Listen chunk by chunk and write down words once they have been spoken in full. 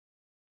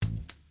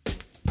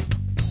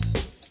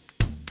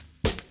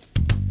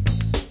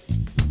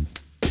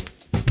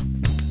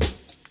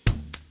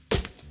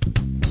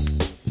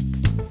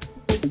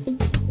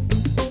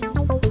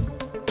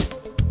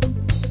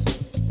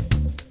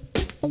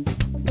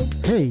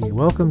Hey,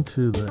 welcome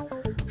to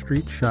the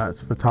Street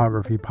Shots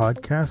Photography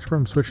Podcast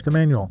from Switch to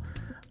Manual.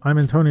 I'm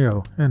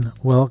Antonio, and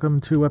welcome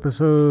to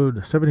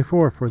episode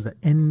 74 for the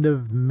end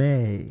of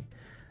May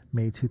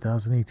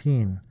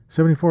 2018.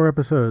 74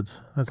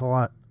 episodes. That's a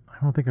lot. I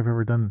don't think I've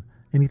ever done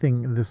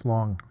anything this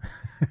long,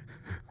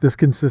 this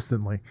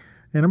consistently.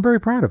 And I'm very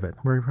proud of it.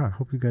 Very proud.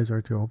 Hope you guys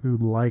are too. Hope you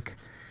like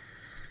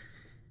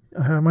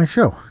my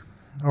show.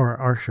 Or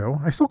our show.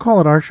 I still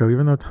call it our show,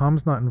 even though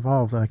Tom's not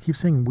involved. And I keep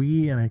saying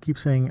we, and I keep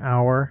saying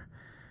our.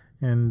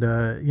 And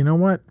you know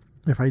what?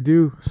 If I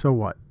do, so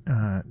what?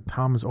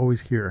 Tom is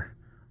always here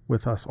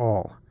with us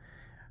all.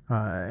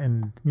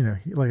 And, you know,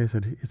 like I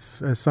said,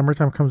 it's as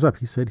summertime comes up,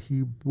 he said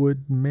he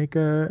would make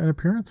an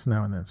appearance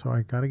now and then. So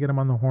I got to get him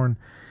on the horn,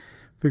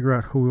 figure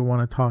out who we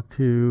want to talk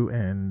to,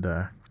 and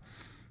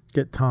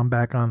get Tom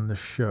back on the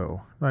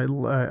show.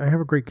 I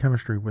have a great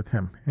chemistry with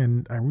him,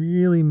 and I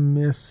really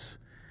miss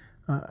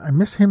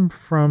him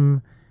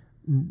from,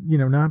 you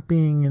know, not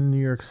being in New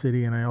York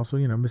City, and I also,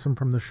 you know, miss him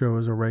from the show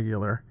as a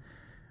regular,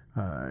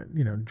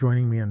 you know,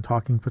 joining me and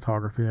talking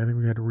photography. I think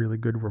we had a really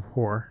good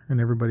rapport, and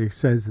everybody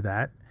says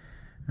that,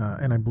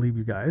 and I believe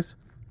you guys.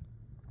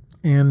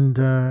 And,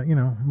 you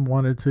know,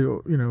 wanted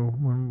to, you know,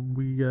 when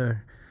we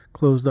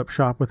closed up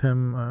shop with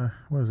him,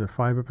 what was it,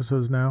 5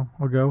 episodes now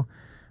ago,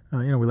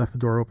 you know, we left the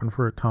door open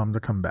for Tom to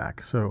come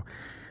back. So,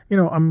 you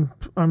know,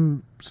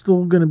 I'm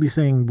still going to be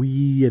saying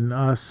we and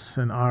us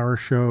and our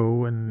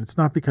show, and it's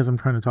not because I'm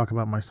trying to talk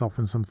about myself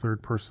in some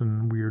third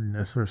person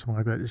weirdness or something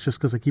like that. It's just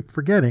because I keep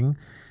forgetting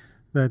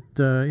that,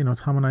 you know,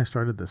 Tom and I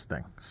started this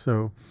thing.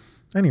 So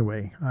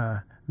anyway,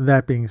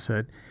 that being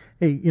said,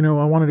 hey, you know,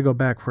 I wanted to go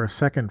back for a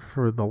second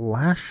for the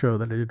last show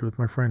that I did with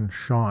my friend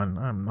Sean.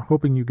 I'm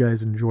hoping you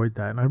guys enjoyed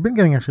that. And I've been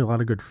getting actually a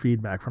lot of good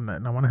feedback from that.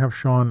 And I want to have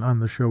Sean on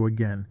the show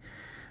again.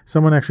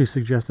 Someone actually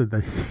suggested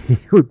that he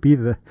would be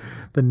the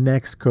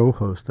next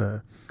co-host.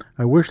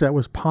 I wish that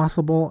was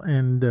possible,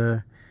 and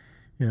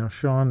you know,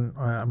 Sean,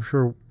 I'm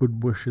sure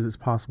would wish it's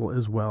possible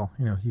as well.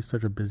 You know, he's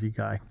such a busy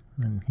guy,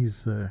 and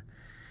he's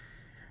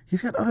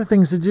got other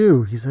things to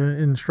do. He's an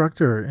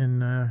instructor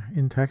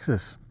in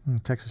Texas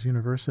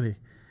University.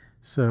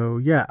 So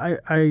yeah,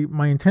 I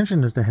my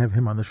intention is to have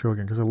him on the show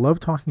again because I love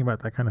talking about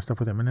that kind of stuff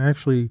with him. And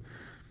actually,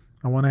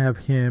 I want to have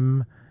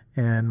him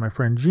and my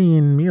friend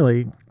Gene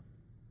Mealy,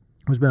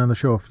 who's been on the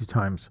show a few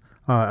times.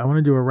 I want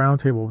to do a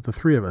roundtable with the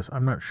three of us.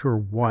 I'm not sure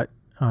what,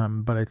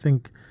 but I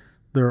think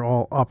they're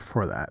all up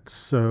for that.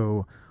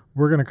 So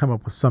we're going to come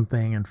up with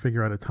something and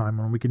figure out a time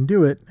when we can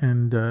do it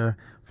and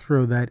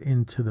throw that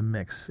into the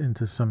mix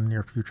into some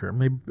near future.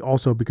 Maybe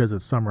also because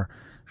it's summer,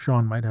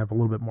 Sean might have a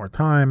little bit more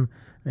time,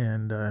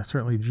 and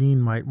certainly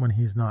Gene might when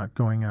he's not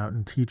going out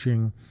and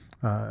teaching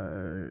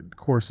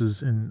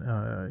courses in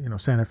you know,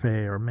 Santa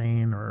Fe or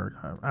Maine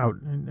or out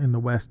in the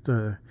West.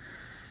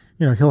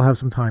 You know, he'll have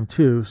some time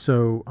too.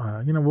 So,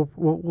 you know,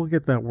 we'll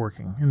get that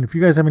working. And if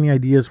you guys have any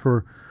ideas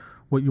for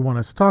what you want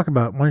us to talk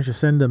about, why don't you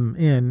send them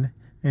in,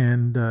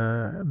 and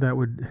that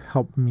would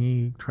help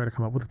me try to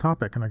come up with a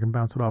topic, and I can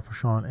bounce it off of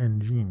Sean and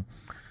Gene.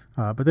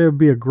 But that would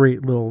be a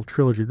great little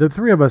trilogy. The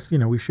three of us, you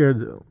know, we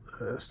shared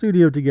a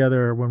studio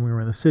together when we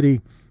were in the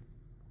city,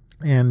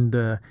 and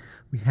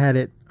we had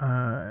it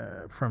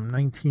from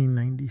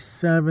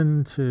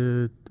 1997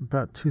 to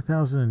about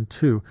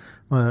 2002.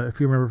 If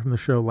you remember from the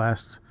show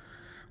last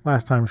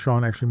time,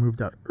 Sean actually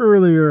moved out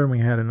earlier, and we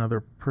had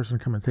another person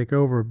come and take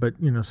over. But,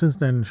 you know, since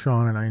then,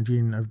 Sean and I and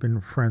Gene have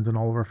been friends, and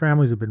all of our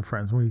families have been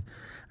friends. We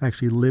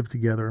actually lived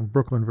together in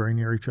Brooklyn, very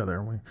near each other,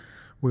 and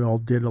we all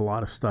did a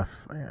lot of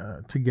stuff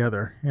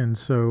together. And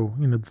so,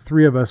 you know, the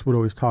three of us would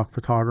always talk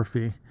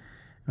photography,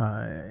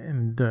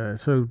 and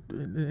so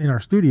in our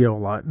studio a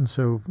lot. And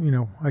so, you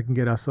know, I can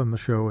get us on the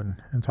show and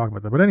talk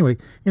about that. But anyway,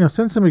 you know,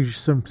 send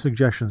some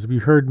suggestions. If you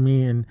heard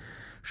me and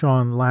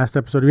Sean last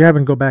episode, if you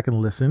haven't, go back and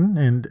listen,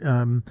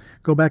 and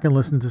go back and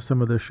listen to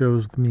some of the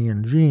shows with me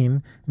and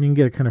Gene, and you can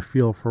get a kind of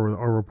feel for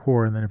our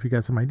rapport. And then if you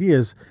got some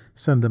ideas,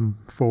 send them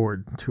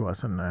forward to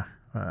us, and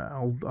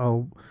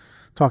I'll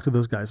talk to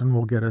those guys, and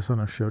we'll get us on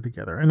a show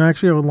together. And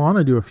actually, I want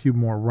to do a few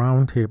more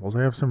roundtables.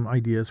 I have some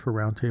ideas for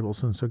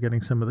roundtables, and so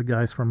getting some of the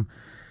guys from,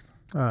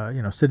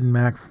 you know, Sid and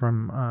Mac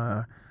from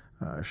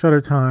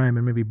Shutter Time,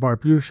 and maybe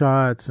Bart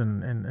Bueschots,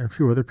 and a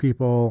few other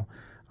people,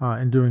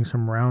 and doing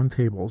some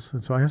roundtables.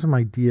 And so I have some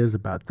ideas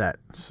about that.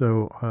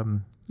 So,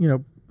 you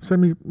know,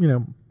 send me, you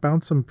know,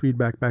 bounce some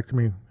feedback back to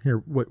me here,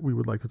 what we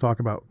would like to talk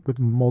about with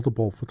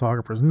multiple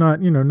photographers.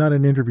 Not, you know, not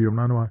an interview.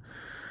 I don't want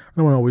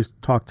to always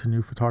talk to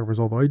new photographers,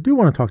 although I do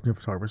want to talk to new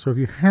photographers. So if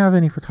you have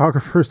any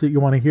photographers that you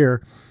want to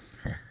hear,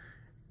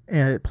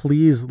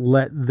 please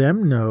let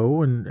them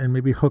know, and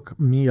maybe hook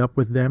me up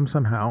with them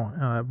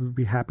somehow. We'd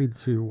be happy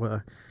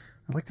to,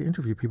 I'd like to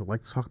interview people, I'd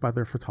like to talk about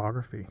their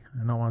photography.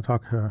 I don't want to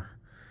talk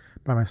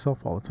by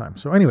myself all the time.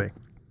 So anyway,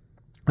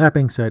 that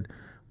being said,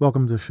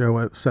 welcome to the show,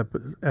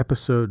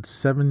 episode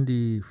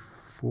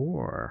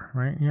 74,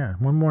 right? Yeah,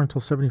 one more until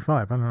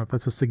 75. I don't know if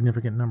that's a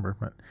significant number,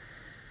 but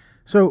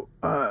so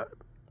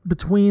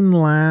between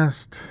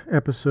last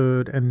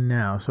episode and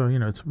now, so, you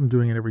know, I'm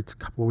doing it every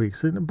couple of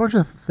weeks, and a bunch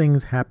of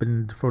things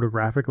happened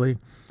photographically.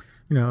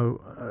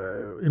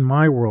 in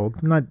my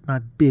world,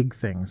 not big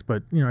things,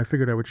 but, I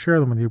figured I would share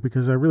them with you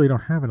because I really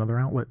don't have another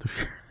outlet to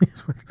share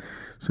these with.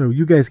 So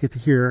you guys get to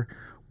hear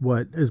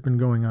what has been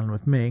going on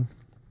with me.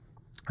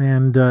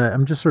 And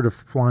I'm just sort of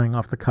flying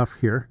off the cuff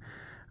here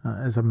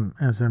as I'm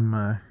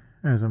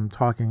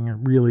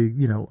talking. Really,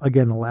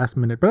 again, the last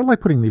minute. But I like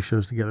putting these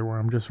shows together where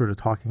I'm just sort of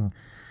talking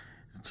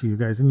to you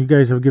guys, and you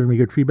guys have given me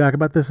good feedback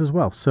about this as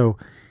well. So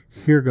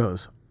here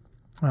goes.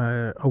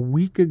 A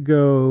week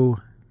ago,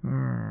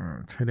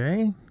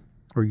 today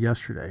or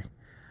yesterday,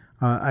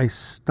 I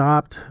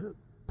stopped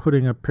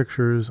putting up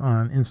pictures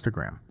on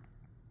Instagram.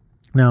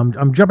 Now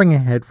I'm jumping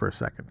ahead for a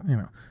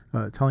second,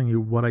 telling you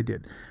what I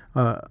did.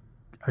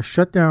 I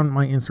shut down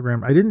my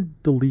Instagram. I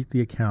didn't delete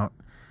the account.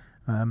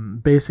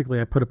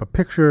 Basically, I put up a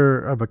picture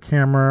of a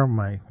camera.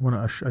 I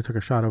took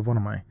a shot of one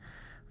of my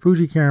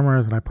Fuji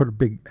cameras, and I put a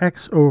big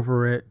X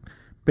over it,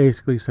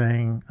 basically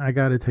saying, I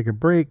got to take a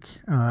break.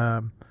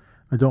 I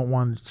don't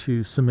want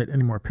to submit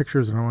any more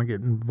pictures. I don't want to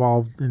get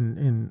involved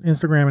in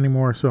Instagram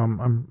anymore, so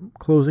I'm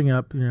closing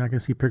up. You're not going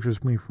to see pictures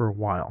of me for a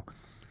while.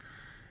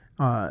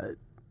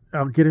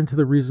 I'll get into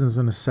the reasons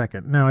in a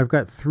second. Now, I've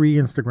got 3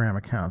 Instagram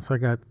accounts. I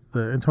got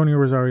the Antonio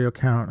Rosario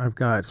account, I've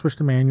got Switch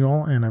to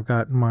Manual, and I've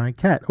got my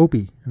cat,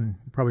 Opie. And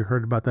you probably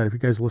heard about that if you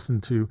guys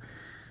listened to,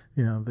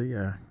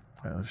 the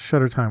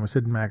Shutter Time with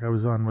Sid and Mac. I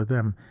was on with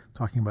them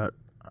talking about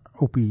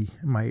Opie,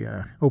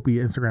 my Opie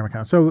Instagram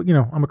account. So,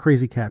 I'm a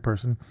crazy cat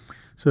person.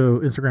 So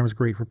Instagram is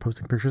great for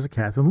posting pictures of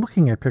cats and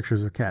looking at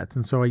pictures of cats.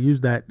 And so I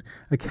use that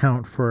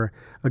account for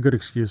a good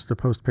excuse to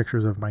post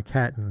pictures of my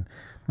cat and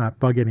not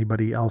bug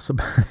anybody else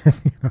about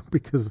it,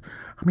 because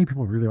how many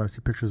people really want to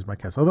see pictures of my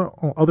cats?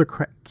 Other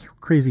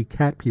crazy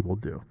cat people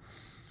do.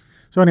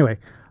 So anyway,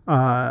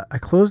 I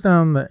closed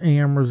down the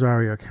AM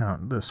Rosario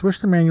account. The Switch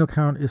to Manual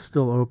account is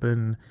still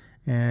open,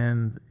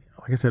 and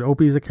like I said,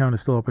 Opie's account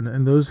is still open,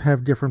 and those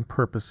have different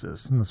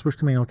purposes. And the Switch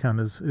to Manual account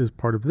is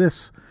part of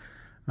this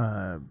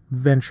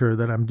venture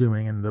that I'm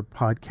doing in the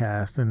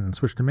podcast and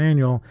Switch to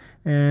Manual.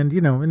 And,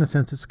 in a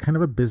sense, it's kind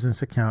of a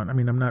business account. I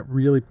mean, I'm not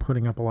really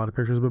putting up a lot of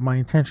pictures, but my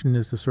intention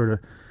is to sort of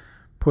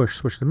push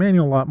Switch to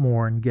Manual a lot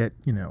more and get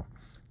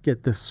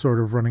this sort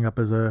of running up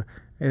as a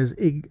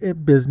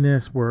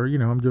business where,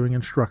 I'm doing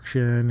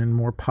instruction and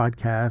more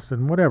podcasts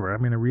and whatever. I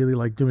mean, I really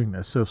like doing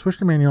this. So Switch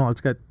to Manual,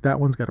 that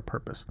one's got a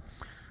purpose.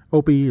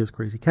 Opie is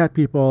crazy cat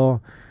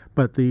people.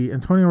 But the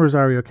Antonio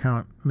Rosario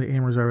account, the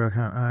AM Rosario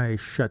account, I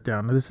shut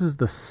down. Now, this is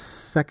the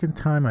second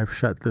time I've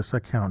shut this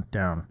account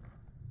down.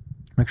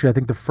 Actually, I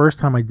think the first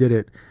time I did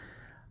it,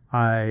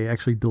 I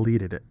actually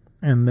deleted it.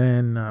 And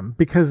then,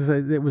 because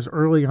it was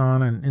early on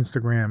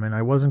Instagram, and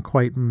I wasn't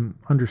quite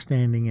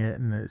understanding it,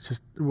 and it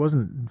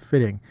wasn't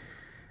fitting.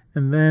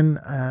 And then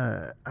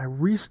I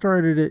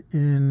restarted it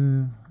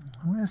in,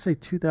 I want to say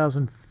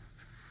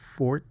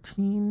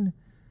 2014.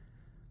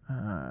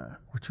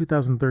 Or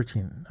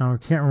 2013. I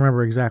can't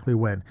remember exactly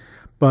when,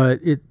 but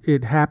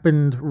it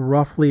happened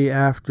roughly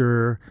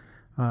after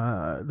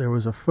there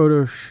was a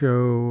photo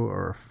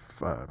show,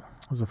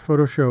 there's a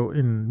photo show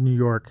in New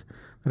York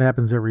that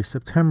happens every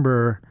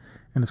September,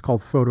 and it's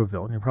called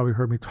Photoville, and you probably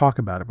heard me talk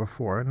about it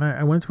before. And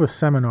I went to a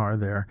seminar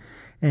there,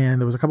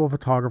 and there was a couple of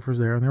photographers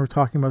there, and they were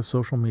talking about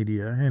social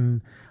media,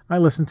 and I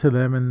listened to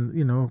them, and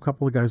a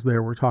couple of guys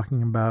there were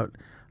talking about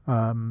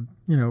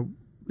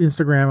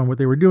Instagram and what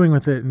they were doing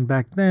with it. And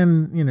back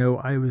then,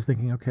 I was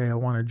thinking, okay, I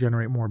want to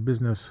generate more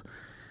business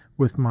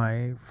with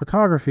my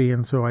photography.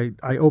 And so I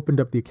opened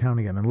up the account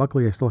again, and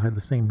luckily I still had the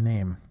same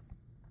name.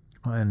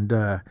 And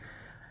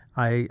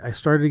I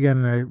started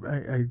again, and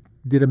I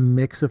did a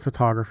mix of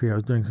photography. I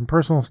was doing some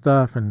personal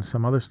stuff and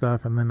some other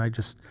stuff, and then I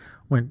just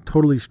went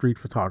totally street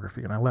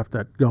photography, and I left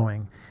that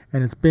going.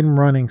 And it's been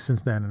running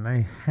since then. And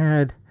I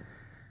had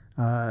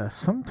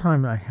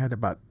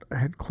I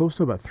had close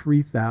to about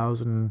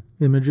 3,000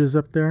 images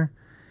up there,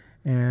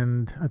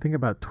 and I think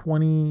about I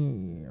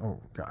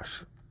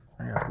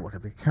have to look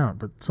at the account,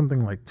 but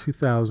something like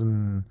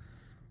 2,000, a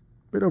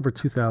bit over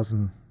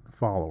 2,000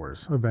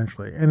 followers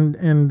eventually.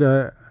 And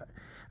I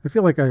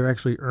feel like I've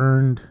actually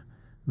earned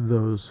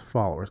those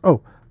followers. Oh,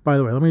 by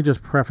the way, let me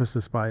just preface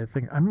this by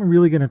I'm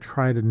really going to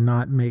try to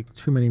not make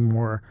too many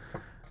more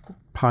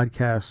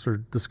podcasts or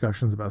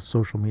discussions about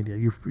social media.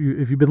 If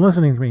you've been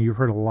listening to me, you've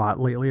heard a lot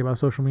lately about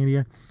social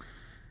media.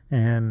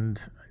 And,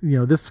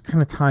 this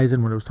kind of ties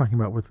in what I was talking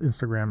about with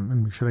Instagram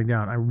and me shutting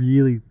down. I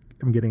really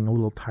am getting a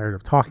little tired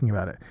of talking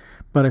about it.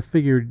 But I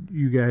figured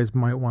you guys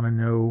might want to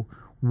know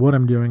what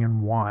I'm doing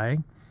and why,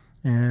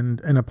 and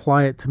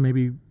apply it to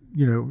maybe,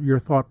 your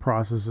thought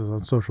processes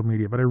on social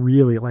media. But I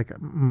really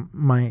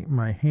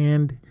my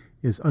hand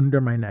is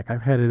under my neck.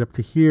 I've had it up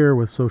to here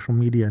with social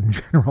media in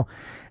general,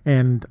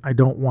 and I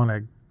don't want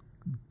to,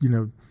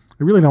 I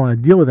really don't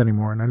want to deal with it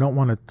anymore, and I don't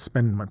want to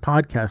spend my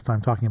podcast time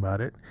talking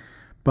about it.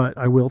 But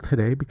I will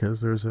today because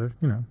there's a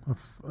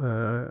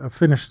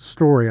finished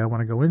story I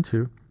want to go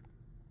into.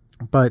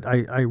 But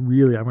I'm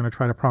going to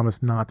try to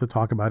promise not to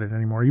talk about it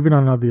anymore, even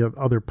on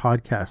other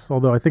podcasts.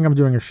 Although I think I'm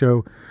doing a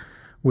show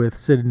with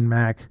Sid and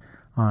Mac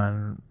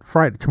on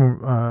Friday.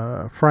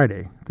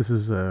 Friday. This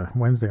is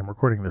Wednesday. I'm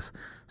recording this,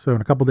 so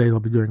in a couple days I'll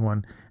be doing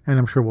one, and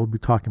I'm sure we'll be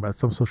talking about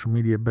some social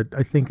media. But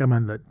I think I'm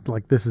on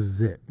this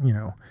is it.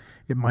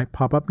 It might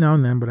pop up now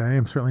and then, but I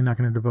am certainly not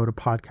going to devote a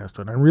podcast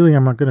to it.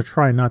 I'm not going to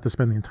try not to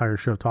spend the entire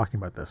show talking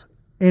about this.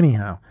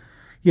 Anyhow,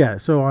 yeah.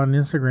 So on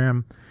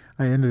Instagram,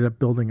 I ended up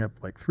building up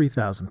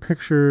 3,000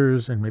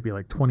 pictures and maybe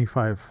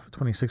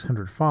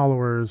 2,600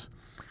 followers.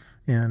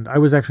 And I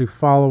was actually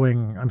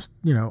following,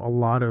 a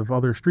lot of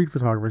other street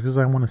photographers because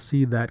I want to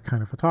see that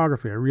kind of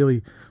photography. I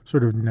really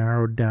sort of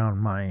narrowed down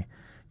my,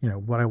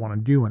 what I want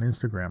to do on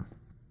Instagram.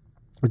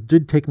 It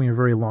did take me a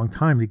very long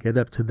time to get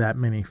up to that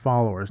many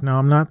followers. Now,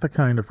 I'm not the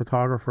kind of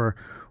photographer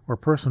or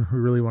person who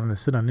really wanted to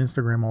sit on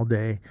Instagram all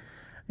day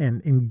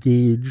and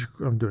engage.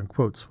 I'm doing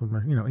quotes with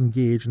my,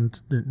 engage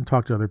and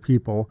talk to other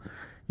people.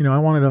 I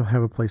wanted to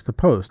have a place to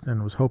post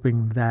and was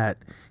hoping that,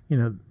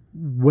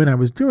 when I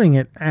was doing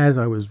it, as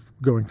I was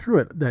going through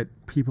it, that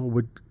people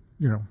would,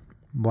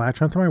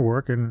 latch onto my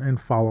work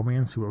and follow me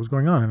and see what was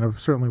going on. And I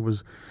certainly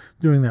was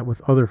doing that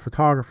with other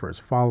photographers,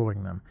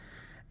 following them.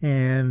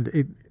 And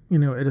it,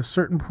 at a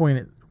certain point,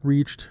 it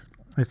reached,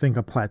 I think,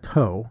 a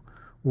plateau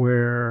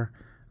where,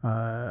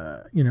 I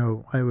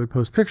would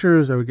post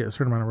pictures, I would get a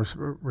certain amount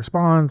of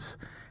response,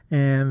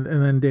 and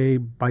then day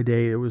by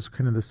day, it was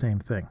kind of the same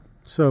thing.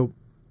 So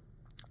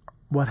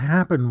what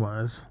happened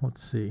was,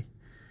 let's see,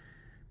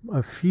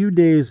 a few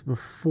days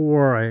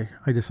before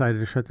I decided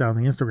to shut down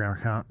the Instagram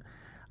account,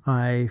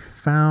 I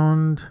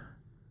found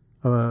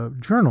a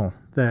journal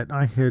that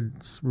I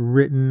had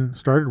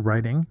started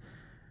writing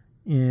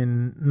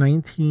in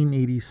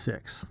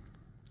 1986.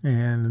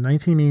 And in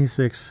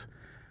 1986,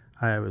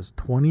 I was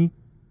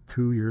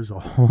 22 years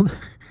old.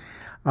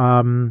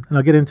 And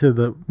I'll get into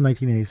the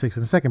 1986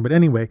 in a second. But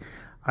anyway,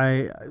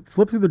 I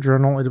flipped through the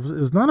journal. It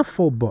was not a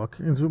full book.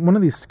 It was one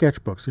of these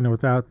sketchbooks,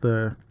 without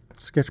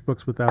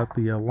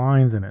the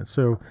lines in it.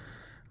 So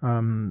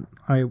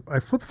I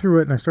flipped through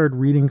it and I started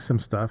reading some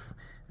stuff.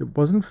 It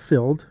wasn't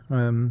filled,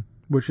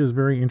 which is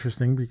very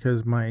interesting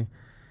because my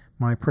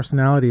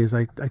personality is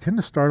I tend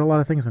to start a lot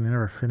of things and I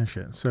never finish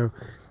it. So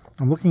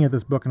I'm looking at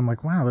this book and I'm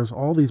like, wow, there's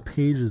all these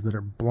pages that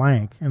are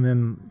blank. And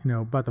then,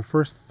 about the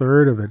first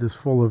third of it is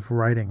full of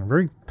writing,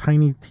 very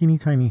teeny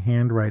tiny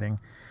handwriting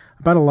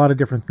about a lot of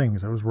different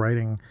things. I was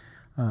writing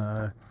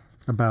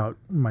about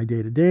my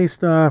day-to-day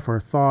stuff or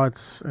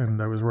thoughts,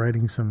 and I was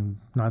writing some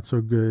not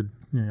so good,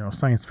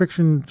 science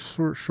fiction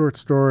short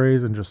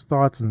stories and just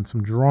thoughts and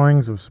some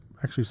drawings. I was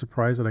actually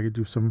surprised that I could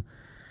do some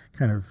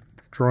kind of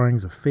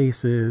drawings of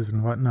faces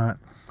and whatnot.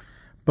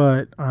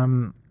 But,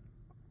 and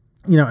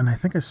I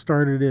think I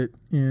started it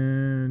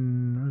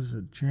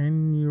in,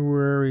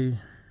 January,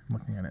 I'm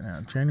looking at it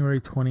now, January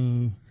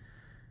 29th,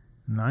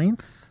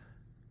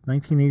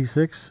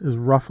 1986 is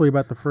roughly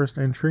about the first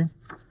entry.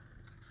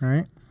 All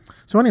right.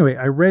 So anyway,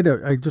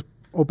 I just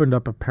opened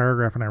up a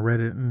paragraph and I read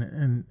it,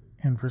 and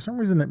for some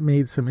reason it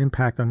made some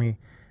impact on me,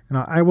 and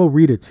I will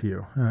read it to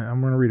you.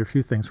 I'm going to read a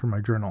few things from my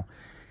journal,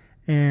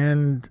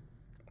 and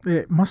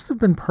it must have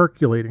been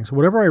percolating. So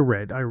whatever I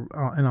read,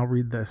 and I'll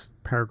read this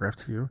paragraph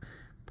to you,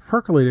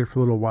 percolated for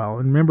a little while.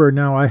 And remember,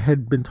 now I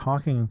had been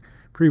talking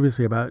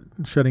previously about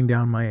shutting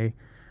down my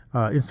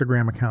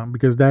Instagram account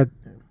because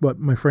what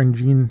my friend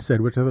Gene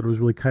said, which I thought was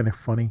really kind of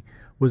funny,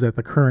 was that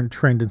the current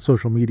trend in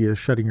social media is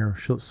shutting your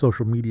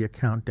social media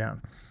account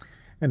down.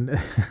 And,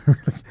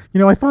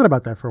 I thought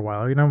about that for a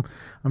while.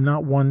 I'm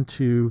not one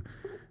to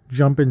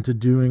jump into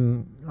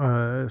doing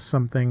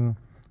something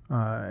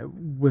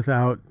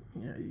without,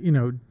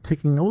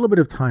 taking a little bit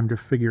of time to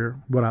figure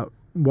what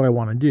I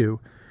want to do.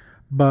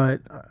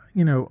 But,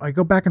 I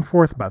go back and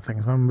forth about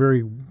things. I'm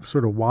very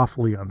sort of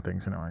waffly on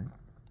things,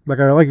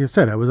 Like you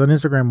said, I was on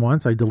Instagram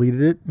once, I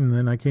deleted it, and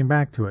then I came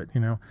back to it,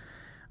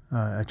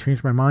 I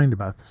changed my mind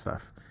about the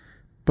stuff.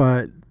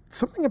 But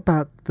something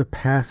about the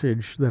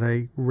passage that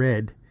I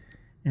read,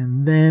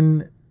 and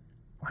then,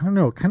 I don't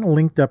know, it kind of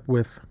linked up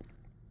with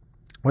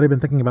what I've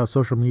been thinking about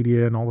social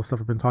media and all the stuff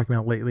I've been talking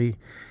about lately.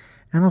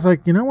 And I was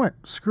like, you know what?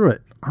 Screw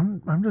it.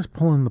 I'm just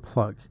pulling the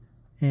plug.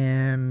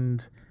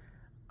 And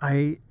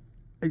I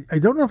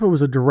don't know if it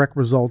was a direct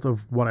result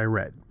of what I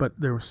read, but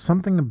there was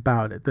something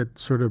about it that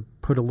sort of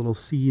put a little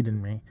seed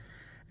in me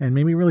and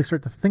made me really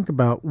start to think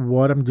about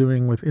what I'm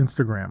doing with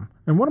Instagram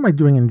and what am I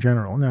doing in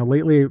general. Now,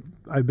 lately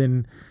I've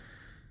been,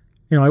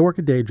 I work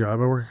a day job.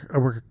 I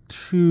work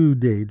 2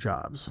 day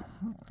jobs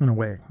in a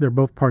way. They're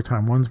both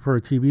part-time. One's for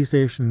a TV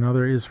station,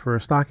 another is for a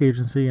stock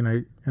agency,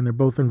 and they're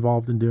both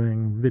involved in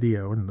doing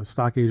video. In the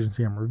stock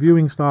agency, I'm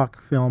reviewing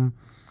stock film,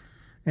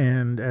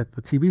 and at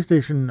the TV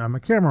station, I'm a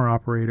camera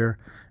operator,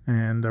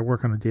 and I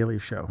work on a daily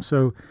show.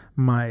 So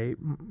my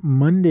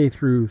Monday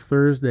through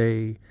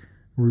Thursday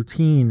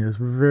routine is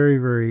very,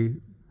 very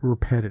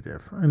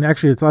repetitive. And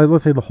actually, it's,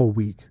 let's say, the whole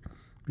week,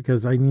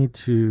 because I need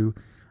to,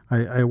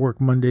 I work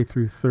Monday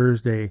through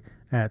Thursday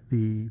at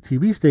the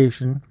TV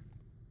station,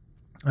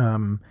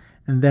 and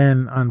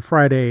then on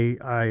Friday,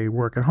 I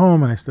work at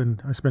home, and I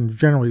spend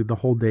generally the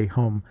whole day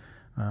home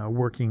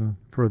working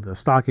for the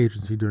stock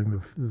agency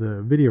doing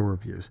the video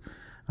reviews.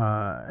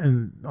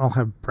 And I'll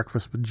have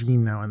breakfast with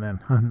Gene now and then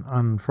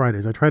on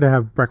Fridays. I try to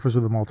have breakfast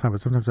with him all the time,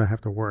 but sometimes I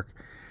have to work.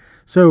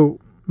 So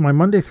my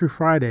Monday through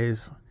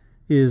Fridays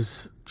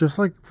is just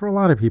like for a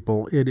lot of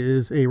people, it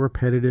is a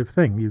repetitive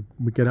thing.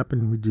 We get up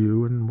and we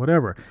do and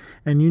whatever.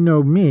 And you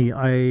know me,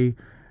 I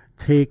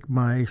take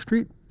my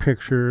street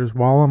pictures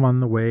while I'm on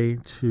the way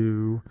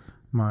to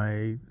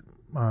my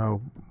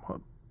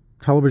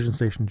television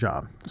station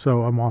job.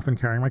 So I'm often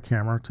carrying my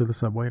camera to the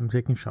subway and I'm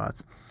taking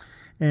shots.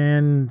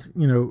 And,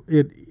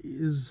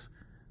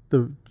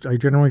 I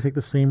generally take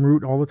the same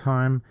route all the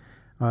time.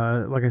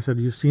 Like I said,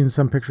 you've seen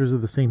some pictures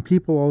of the same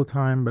people all the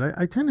time, but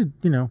I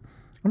tend to,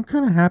 I'm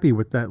kind of happy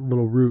with that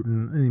little route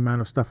and the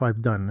amount of stuff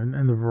I've done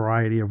and the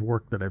variety of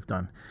work that I've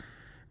done.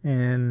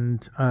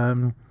 And,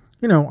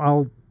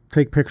 I'll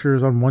take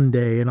pictures on one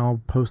day and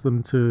I'll post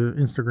them to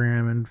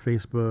Instagram and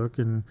Facebook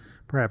and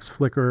perhaps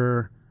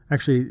Flickr.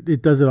 Actually,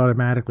 it does it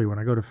automatically. When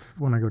I go to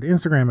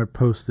Instagram, it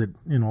posts it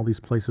in all these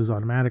places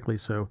automatically.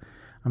 So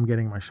I'm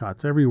getting my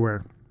shots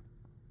everywhere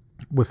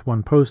with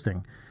one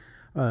posting.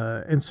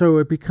 And so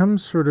it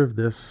becomes sort of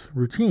this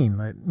routine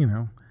that,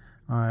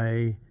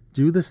 I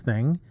do this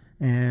thing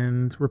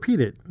and repeat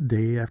it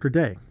day after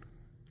day.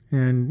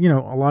 And, a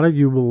lot of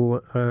you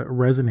will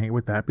resonate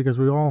with that because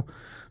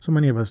so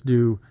many of us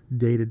do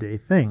day-to-day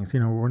things.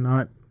 We're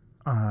not,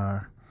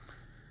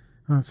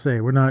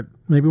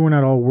 maybe we're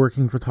not all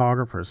working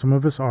photographers. Some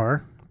of us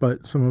are,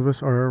 but some of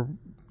us are,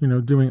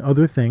 doing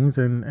other things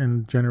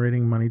and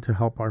generating money to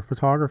help our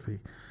photography.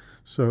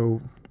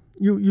 So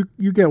you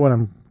get what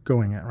I'm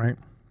going at, right?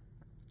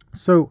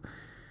 So,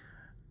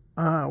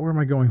 where am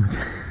I going with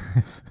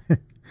this?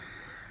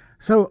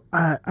 So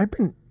I've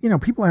been,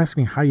 people ask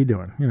me, how you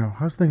doing?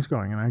 How's things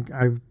going?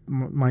 And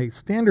my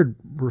standard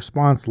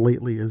response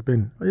lately has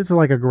been, it's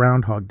like a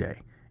Groundhog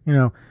Day.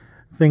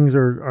 Things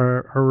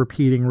are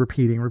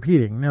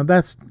repeating. Now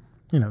that's,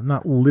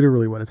 not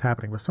literally what is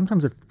happening, but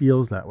sometimes it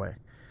feels that way.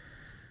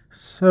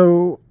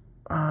 So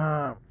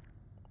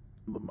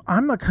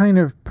I'm a kind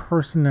of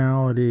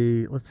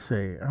personality, I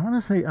want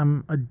to say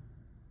I'm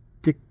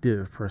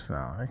addictive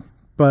personality,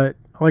 but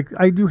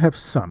I do have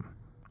some,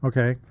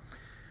 okay?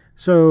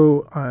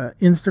 So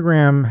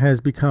Instagram has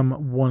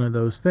become one of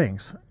those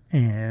things.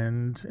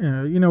 And,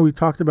 we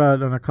talked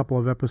about it on a couple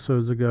of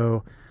episodes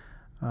ago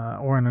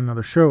or on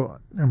another show.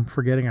 I'm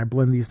forgetting I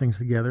blend these things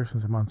together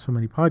since I'm on so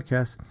many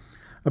podcasts,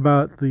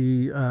 about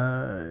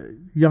the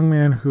young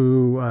man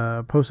who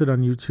posted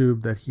on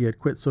YouTube that he had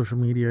quit social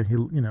media. He,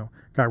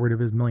 got rid of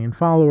his 1 million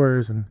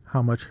followers and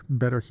how much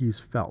better he's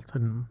felt.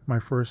 And my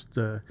first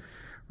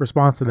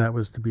response to that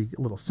was to be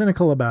a little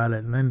cynical about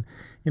it. And then,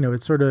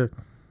 it sort of,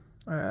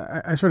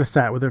 I sort of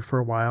sat with it for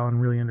a while and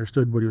really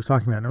understood what he was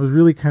talking about. And I was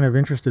really kind of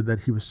interested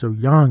that he was so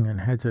young and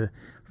had to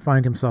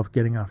find himself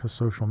getting off of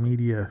social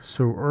media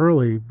so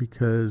early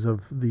because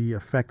of the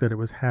effect that it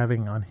was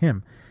having on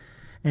him.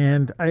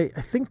 And I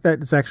think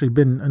that it's actually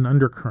been an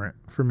undercurrent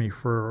for me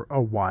for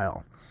a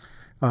while.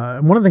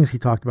 And one of the things he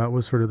talked about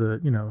was sort of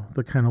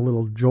the kind of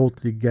little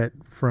jolt you get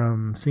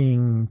from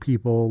seeing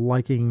people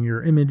liking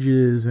your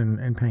images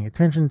and paying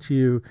attention to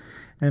you.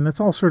 And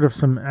that's all sort of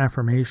some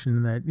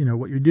affirmation that,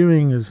 what you're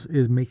doing is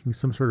making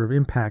some sort of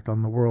impact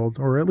on the world,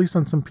 or at least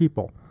on some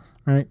people,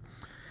 right?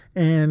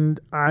 And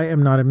I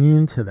am not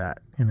immune to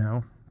that,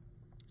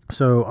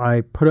 So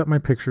I put up my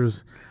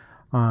pictures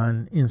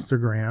on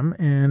Instagram,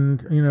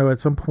 and, at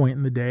some point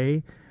in the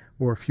day,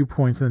 or a few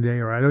points in the day,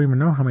 or I don't even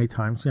know how many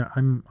times,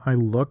 I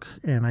look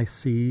and I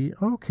see,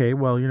 okay,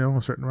 well,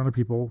 a certain amount of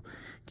people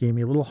gave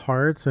me little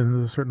hearts, and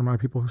there's a certain amount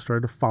of people who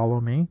started to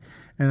follow me,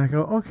 and I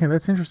go, okay,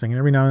 that's interesting. And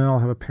every now and then I'll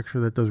have a picture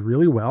that does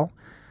really well,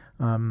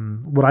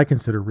 what I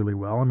consider really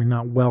well. I mean,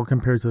 not well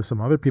compared to some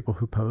other people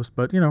who post,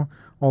 but,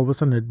 all of a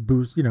sudden it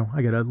boosts,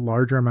 I get a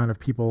larger amount of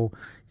people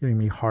giving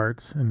me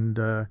hearts and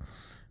a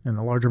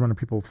larger amount of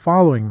people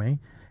following me.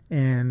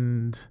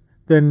 And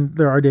then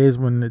there are days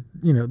when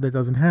that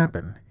doesn't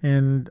happen,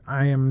 and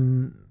I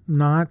am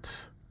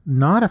not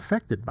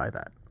affected by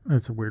that.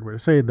 It's a weird way to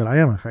say that I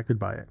am affected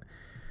by it,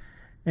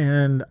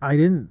 and I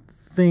didn't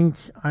think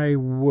I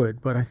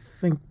would, but I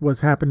think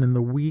what's happened in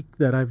the week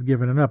that I've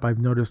given it up, I've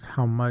noticed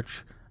how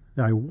much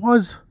I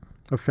was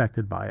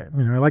affected by it.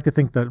 I like to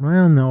think that,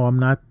 well, no, I'm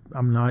not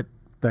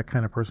that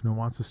kind of person who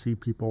wants to see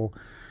people,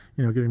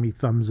 giving me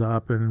thumbs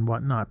up and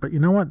whatnot. But you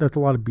know what? That's a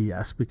lot of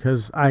BS,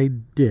 because I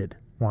did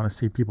want to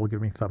see people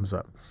give me thumbs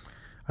up.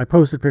 I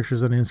posted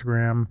pictures on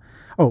Instagram.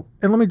 Oh,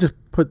 and let me just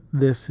put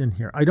this in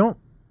here. I don't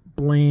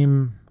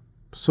blame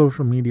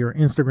social media or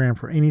Instagram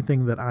for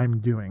anything that I'm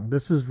doing.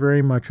 This is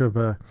very much of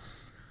a,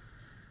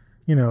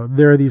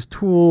 there are these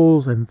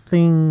tools and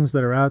things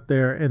that are out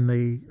there, and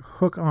they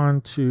hook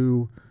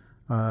onto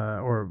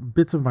or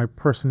bits of my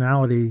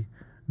personality,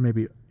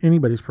 maybe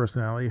anybody's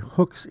personality,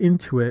 hooks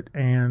into it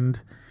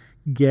and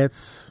gets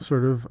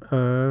sort of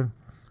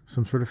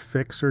some sort of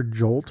fix or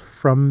jolt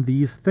from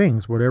these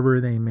things,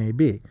 whatever they may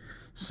be.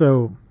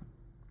 So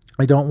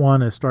I don't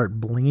want to start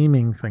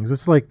blaming things.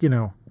 It's like,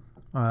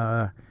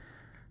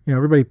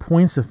 everybody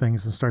points to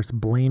things and starts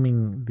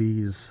blaming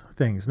these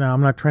things. Now,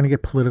 I'm not trying to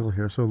get political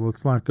here, so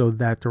let's not go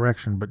that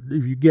direction. But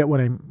if you get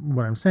what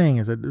I'm saying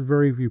is that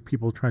very few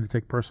people try to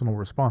take personal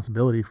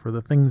responsibility for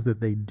the things that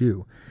they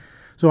do.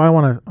 So I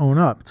want to own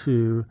up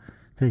to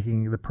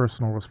taking the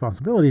personal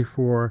responsibility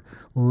for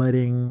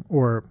letting,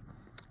 or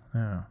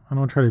I don't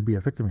want to try to be a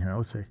victim here.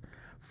 Let's say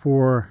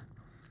for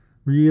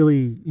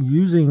really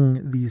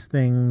using these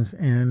things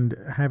and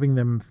having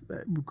them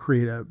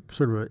create a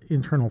sort of an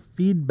internal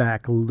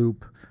feedback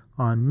loop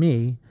on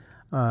me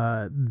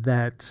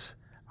that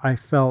I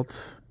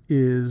felt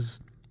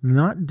is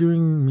not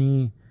doing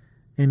me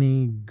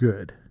any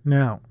good.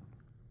 Now,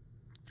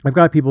 I've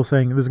got people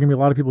saying, there's going to be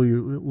a lot of people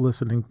who are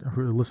listening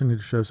to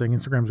the show saying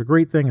Instagram's a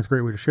great thing. It's a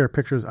great way to share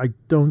pictures. I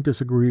don't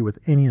disagree with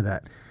any of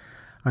that.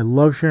 I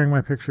love sharing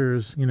my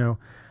pictures.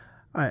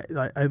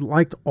 I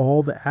liked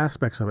all the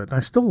aspects of it, and I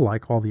still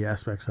like all the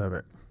aspects of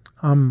it.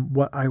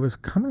 What I was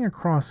coming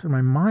across in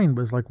my mind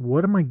was like,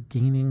 what am I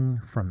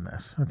gaining from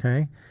this?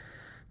 Okay.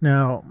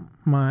 Now,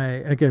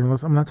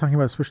 I'm not talking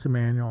about Switch to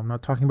Manual. I'm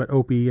not talking about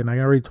Opie, and I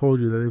already told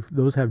you that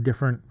those have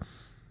different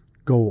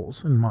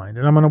goals in mind,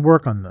 and I'm going to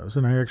work on those,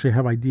 and I actually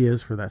have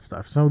ideas for that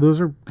stuff. So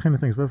those are kind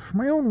of things. But for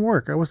my own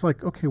work, I was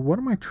like, okay, what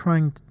am I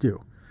trying to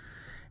do?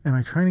 Am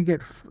I trying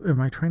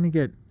to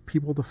get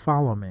people to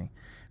follow me?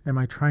 Am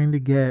I trying to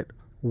get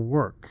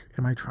work?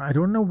 I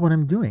don't know what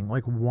I'm doing.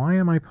 Like, why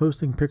am I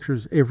posting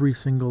pictures every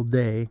single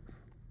day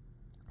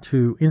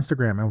to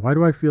Instagram? And why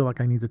do I feel like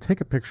I need to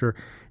take a picture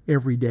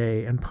every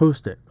day and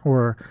post it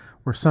or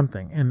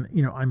something? And,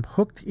 I'm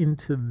hooked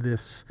into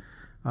this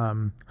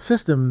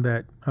system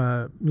that,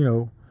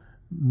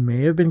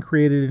 may have been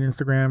created in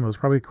Instagram. It was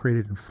probably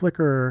created in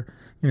Flickr,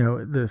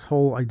 this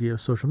whole idea of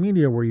social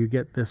media where you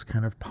get this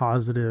kind of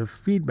positive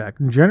feedback.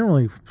 And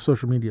generally,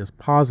 social media is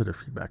positive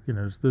feedback.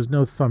 There's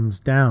no thumbs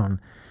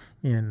down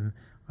in,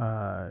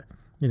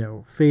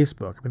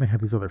 Facebook. I mean, they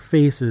have these other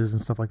faces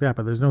and stuff like that,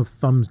 but there's no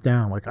thumbs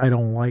down. Like, I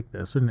don't like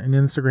this. And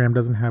Instagram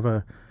doesn't have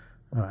a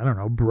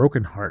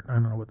broken heart. I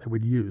don't know what they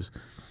would use.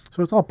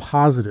 So it's all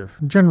positive.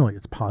 Generally,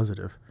 it's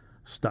positive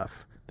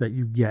stuff that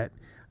you get,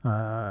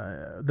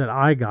 that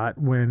I got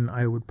when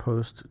I would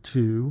post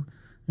to,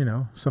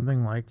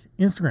 something like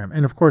Instagram.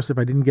 And of course, if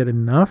I didn't get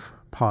enough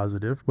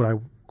positive, what I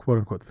quote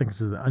unquote think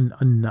is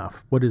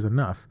enough, what is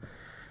enough,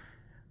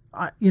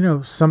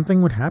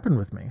 something would happen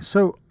with me.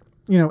 So,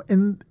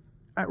 and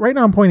right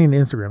now I'm pointing to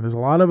Instagram. There's a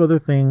lot of other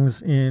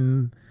things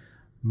in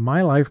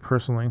my life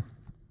personally,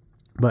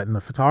 but in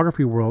the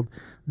photography world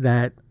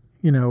that,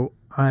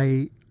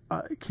 I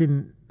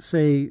can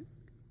say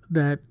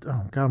that,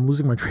 oh God, I'm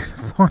losing my train of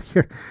thought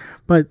here.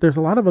 But there's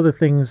a lot of other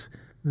things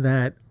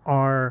that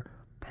are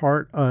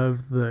part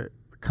of the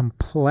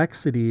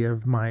complexity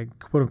of my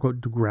quote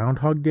unquote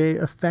Groundhog Day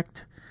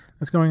effect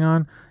that's going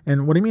on.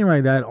 And what I mean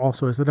by that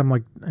also is that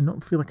I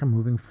don't feel like I'm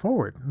moving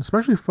forward,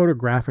 especially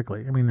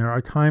photographically. I mean, there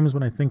are times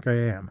when I think I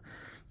am,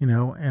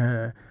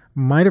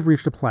 might have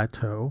reached a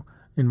plateau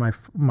in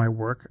my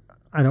work.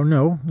 I don't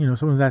know.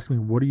 Someone's asking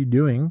me, what are you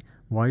doing?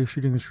 Why are you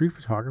shooting the street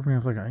photography? And I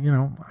was like,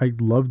 I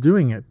love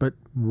doing it, but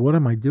what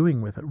am I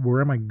doing with it? Where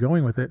am I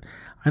going with it?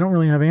 I don't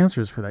really have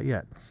answers for that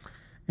yet.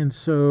 And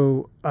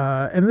so,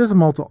 and there's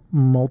a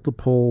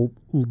multiple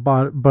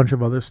bunch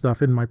of other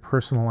stuff in my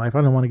personal life.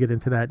 I don't want to get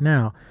into that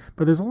now,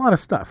 but there's a lot of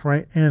stuff,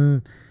 right?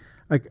 And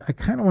I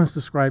kind of want to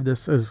describe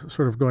this as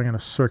sort of going on a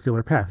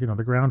circular path,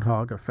 the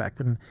groundhog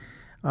effect. And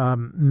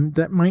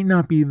that might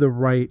not be the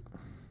right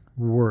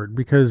word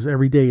because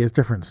every day is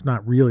different. It's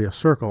not really a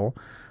circle.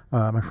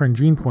 My friend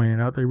Gene pointed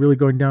out they're really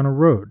going down a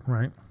road,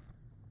 right?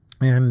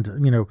 And,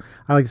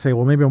 I like to say,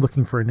 well, maybe I'm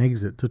looking for an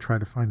exit to try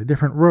to find a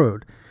different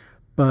road.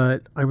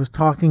 But I was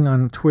talking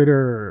on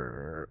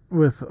Twitter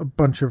with a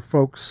bunch of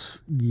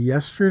folks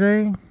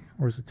yesterday,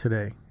 or is it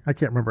today? I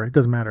can't remember. It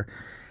doesn't matter.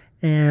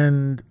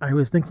 And I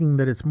was thinking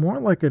that it's more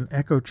like an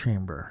echo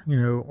chamber,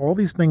 all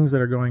these things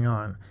that are going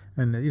on.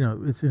 And,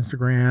 it's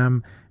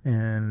Instagram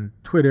and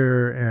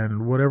Twitter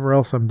and whatever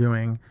else I'm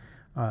doing.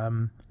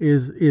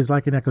 Is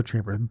like an echo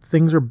chamber.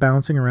 Things are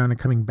bouncing around and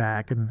coming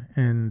back,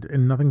 and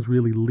nothing's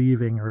really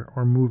leaving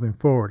or moving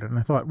forward. And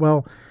I thought,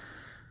 well,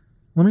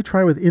 let me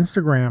try with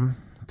Instagram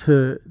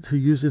to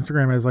use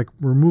Instagram as like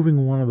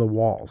removing one of the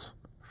walls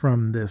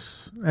from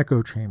this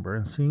echo chamber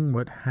and seeing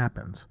what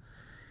happens.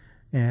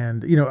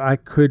 And I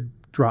could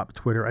drop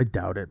Twitter. I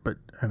doubt it,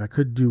 and I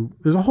could do.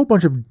 There's a whole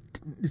bunch of.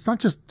 It's not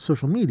just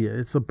social media.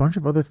 It's a bunch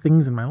of other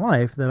things in my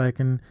life that I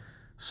can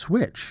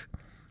switch.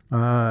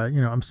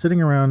 I'm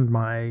sitting around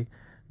my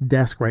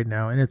desk right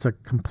now and it's a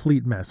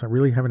complete mess. I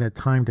really haven't had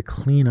time to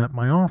clean up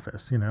my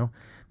office.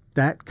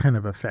 That kind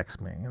of affects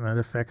me, and that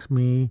affects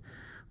me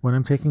when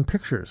I'm taking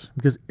pictures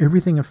because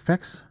everything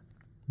affects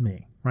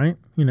me, right?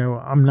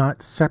 I'm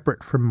not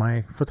separate from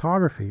my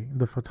photography.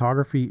 The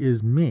photography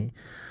is me.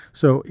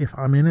 So if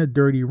I'm in a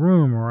dirty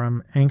room or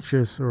I'm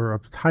anxious or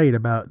uptight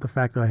about the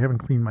fact that I haven't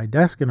cleaned my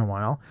desk in a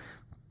while,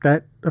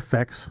 that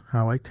affects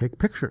how I take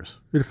pictures.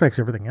 It affects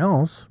everything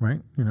else,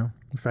 right? It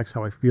affects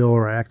how I feel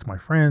or I act to my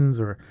friends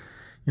or,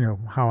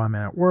 how I'm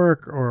at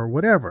work or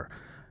whatever.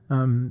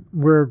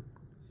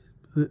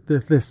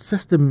 this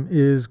system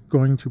is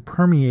going to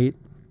permeate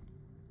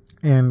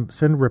and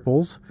send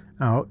ripples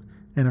out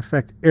and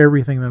affect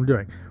everything that I'm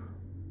doing.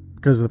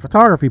 Because of the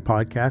photography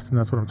podcast, and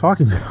that's what I'm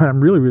talking about, I'm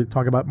really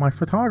talking about my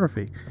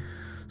photography.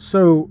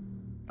 So,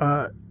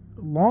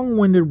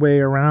 long-winded way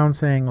around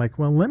saying, like,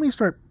 well, let me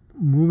start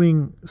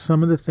moving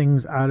some of the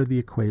things out of the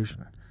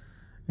equation.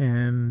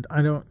 And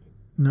I don't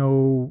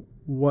know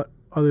what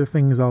other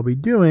things I'll be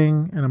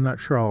doing, and I'm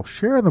not sure I'll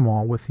share them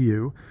all with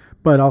you,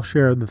 but I'll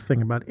share the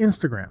thing about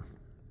Instagram.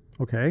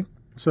 Okay?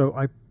 So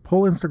I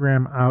pull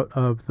Instagram out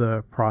of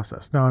the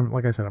process. Now,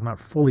 like I said, I'm not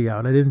fully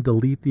out. I didn't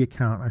delete the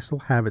account. I still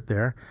have it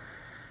there.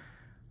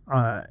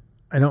 I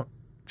don't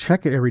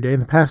check it every day. In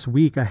the past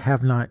week, I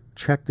have not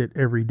checked it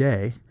every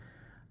day.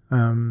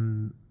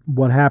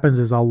 What happens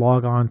is I'll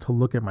log on to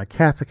look at my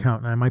cat's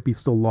account, and I might be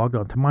still logged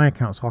on to my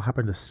account, so I'll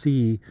happen to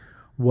see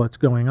what's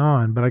going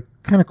on. But I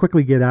kind of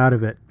quickly get out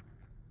of it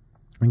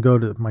and go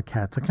to my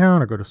cat's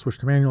account or go to Switch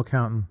to Manual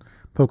account and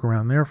poke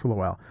around there for a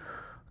while.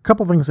 A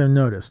couple things I've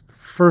noticed.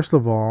 First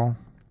of all,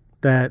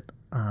 that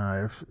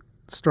I've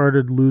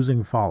started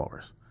losing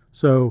followers.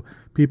 So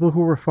people who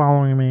were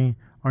following me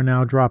are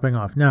now dropping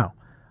off. Now,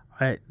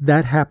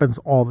 that happens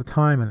all the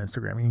time on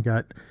Instagram. You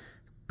got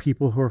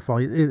people who are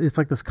following. It's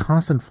like this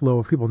constant flow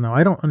of people. Now,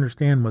 I don't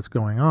understand what's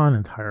going on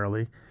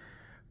entirely,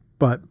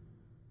 but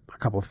a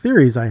couple of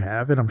theories I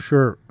have, and I'm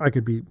sure I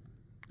could be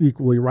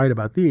equally right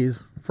about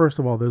these. First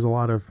of all, there's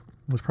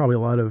probably a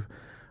lot of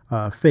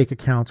fake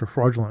accounts or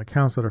fraudulent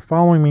accounts that are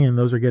following me, and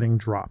those are getting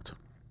dropped.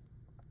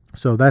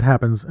 So that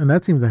happens, and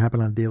that seems to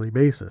happen on a daily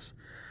basis.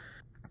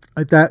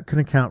 That can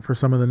account for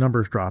some of the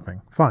numbers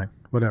dropping. Fine,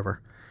 whatever.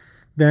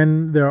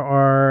 Then there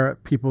are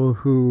people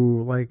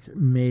who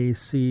may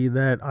see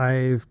that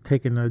I've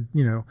taken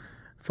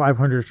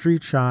 500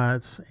 street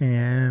shots,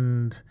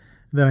 and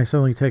then I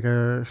suddenly take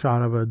a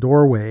shot of a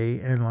doorway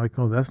and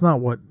oh, that's not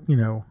what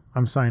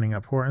I'm signing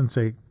up for, and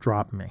say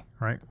drop me,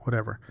 right?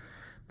 Whatever.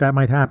 That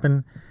might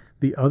happen.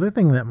 The other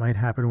thing that might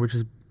happen, which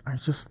is I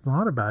just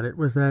thought about it,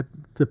 was that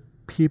the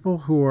people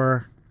who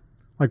are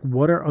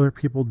what are other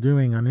people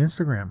doing on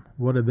Instagram?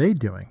 What are they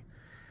doing?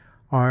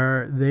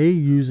 Are they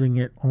using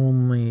it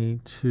only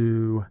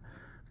to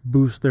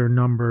boost their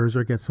numbers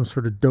or get some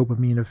sort of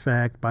dopamine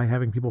effect by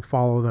having people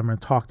follow them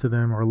and talk to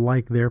them or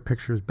like their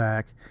pictures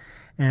back?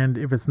 And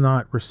if it's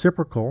not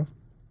reciprocal,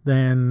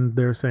 then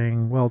they're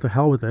saying, well, to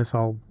hell with this,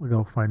 I'll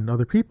go find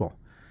other people.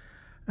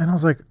 And I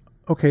was like,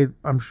 okay,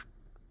 I'm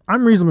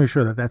reasonably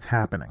sure that that's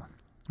happening,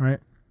 right?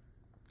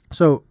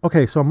 So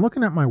I'm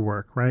looking at my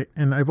work, right?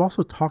 And I've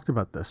also talked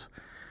about this,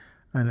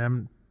 and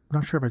I'm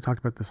not sure if I talked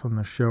about this on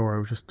the show or I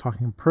was just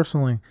talking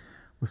personally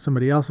with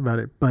somebody else about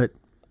it, but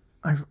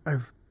I've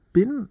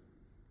been,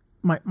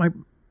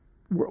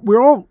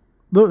 we're all,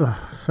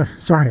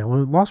 sorry, I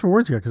lost for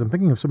words here because I'm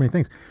thinking of so many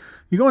things.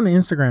 You go into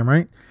Instagram,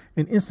 right?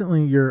 And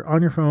instantly you're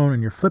on your phone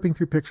and you're flipping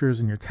through pictures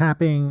and you're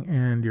tapping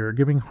and you're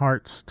giving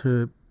hearts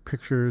to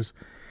pictures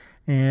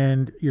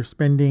and you're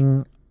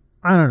spending,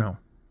 I don't know,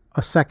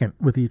 a second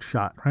with each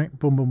shot, right?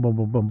 Boom, boom, boom,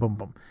 boom, boom, boom,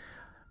 boom.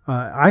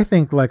 I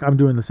think I'm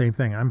doing the same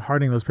thing. I'm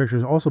hearting those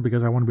pictures also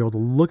because I want to be able to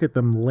look at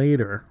them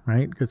later,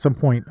 right? At some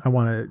point I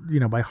want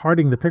to, by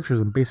hearting the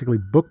pictures, I'm basically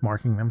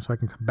bookmarking them so I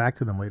can come back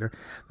to them later.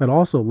 That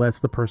also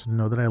lets the person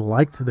know that I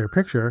liked their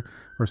picture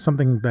or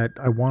something that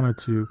I wanted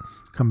to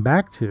come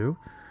back to,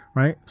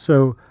 right?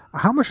 So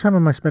how much time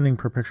am I spending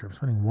per picture? I'm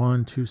spending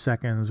 1-2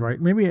 seconds, right?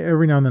 Maybe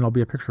every now and then I'll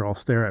be a picture I'll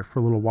stare at for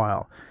a little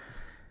while.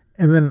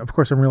 And then, of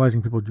course, I'm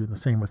realizing people are doing the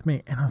same with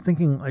me. And I'm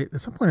thinking,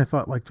 at some point I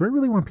thought, do I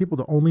really want people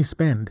to only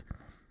spend,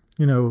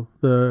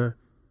 the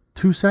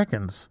 2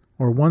 seconds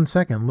or 1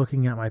 second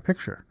looking at my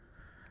picture?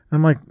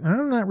 And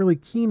I'm not really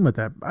keen with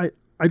that.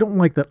 I don't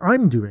like that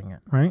I'm doing it,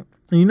 right?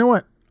 And you know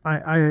what?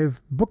 I've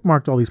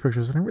bookmarked all these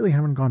pictures and I really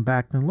haven't gone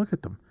back and looked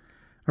at them.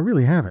 I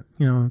really haven't.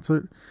 It's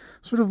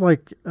sort of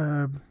like,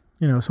 someone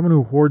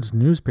who hoards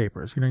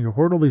newspapers. You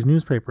hoard all these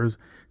newspapers.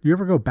 Do you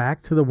ever go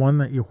back to the one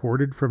that you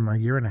hoarded from a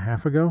year and a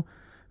half ago?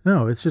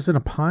 No, it's just in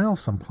a pile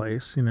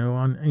someplace, in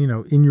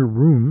your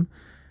room,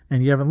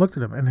 and you haven't looked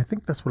at them. And I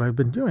think that's what I've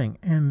been doing.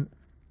 And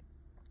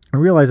I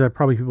realized that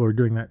probably people are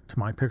doing that to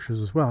my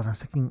pictures as well. And I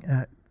was thinking,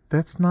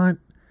 that's not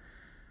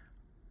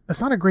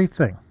a great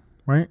thing,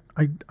 right?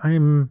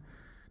 I'm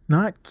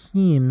not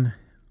keen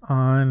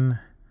on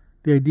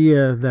the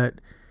idea that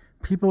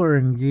people are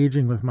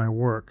engaging with my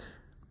work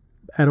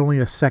at only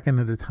a second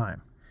at a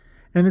time.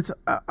 And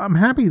I'm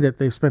happy that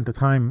they've spent the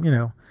time,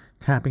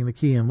 tapping the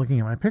key and looking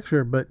at my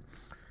picture, but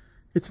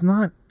it's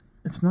not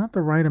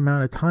the right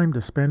amount of time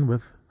to spend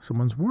with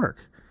someone's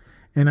work.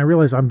 And I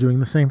realize I'm doing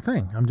the same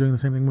thing. I'm doing the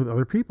same thing with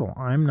other people.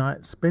 I'm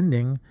not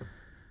spending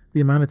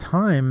the amount of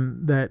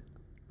time that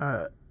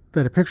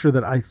a picture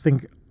that I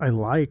think I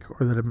like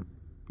or that I'm,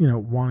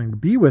 wanting to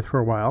be with for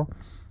a while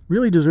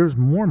really deserves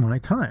more of my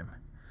time.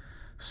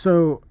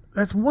 So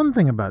that's one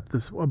thing about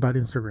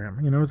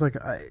Instagram.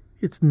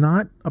 It's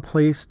not a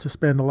place to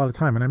spend a lot of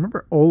time. And I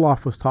remember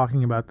Olaf was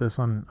talking about this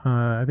on,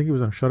 I think it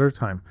was on Shutter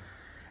Time.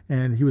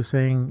 And he was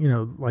saying,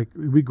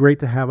 it'd be great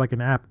to have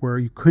an app where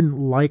you couldn't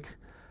like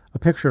a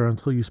picture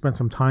until you spent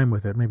some time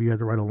with it. Maybe you had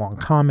to write a long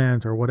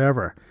comment or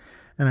whatever.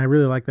 And I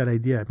really like that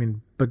idea. I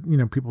mean, but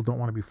people don't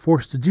want to be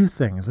forced to do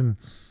things. And,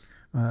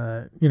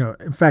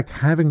 in fact,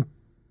 having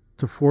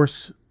to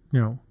force,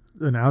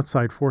 an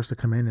outside force to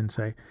come in and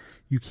say,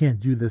 you can't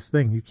do this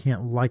thing. You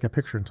can't like a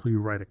picture until you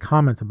write a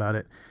comment about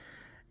it.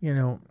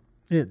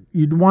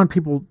 You'd want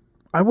people,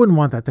 I wouldn't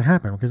want that to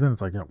happen, because then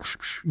it's like,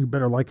 you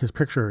better like his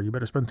picture. You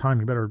better spend time.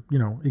 You better,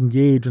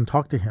 engage and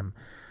talk to him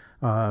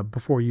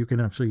before you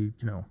can actually,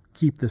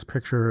 keep this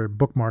picture,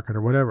 bookmark it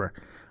or whatever.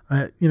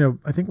 I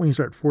think when you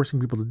start forcing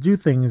people to do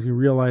things, you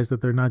realize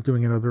that they're not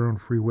doing it of their own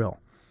free will.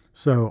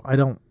 So I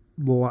don't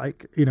I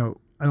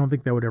don't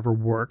think that would ever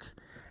work.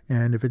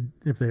 And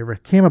if they ever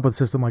came up with a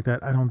system like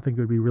that, I don't think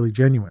it would be really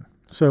genuine.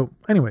 So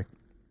anyway,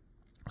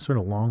 sort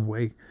of a long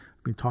way.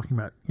 I've been talking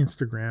about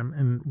Instagram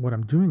and what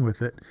I'm doing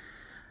with it.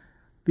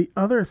 The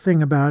other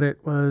thing about it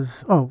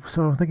was,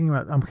 so I'm thinking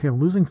about, I'm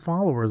losing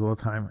followers all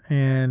the time.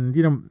 And,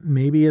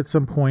 maybe at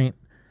some point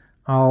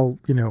I'll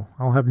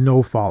have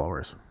no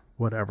followers,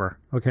 whatever.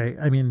 Okay.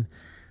 I mean,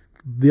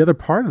 the other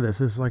part of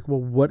this is like,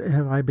 well, what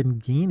have I been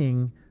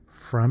gaining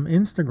from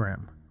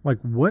Instagram? Like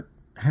what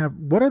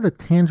are the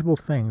tangible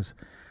things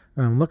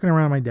that I'm looking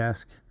around my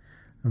desk,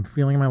 I'm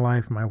feeling my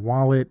life, my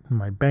wallet,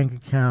 my bank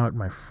account,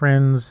 my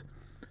friends.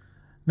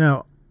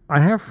 Now,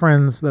 I have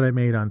friends that I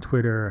made on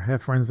Twitter. I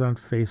have friends on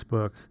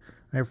Facebook.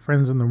 I have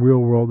friends in the real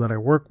world that I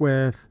work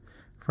with,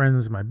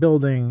 friends in my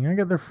building. I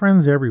got their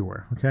friends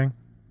everywhere, okay?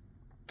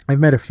 I've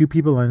met a few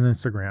people on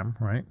Instagram,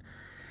 right?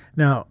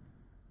 Now,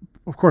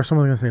 of course,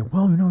 someone's going to say,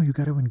 well, you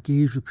got to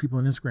engage with people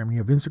on Instagram. You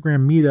have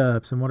Instagram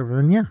meetups and whatever.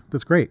 And yeah,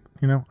 that's great.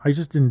 I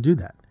just didn't do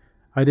that.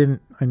 I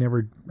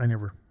never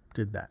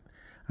did that.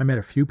 I met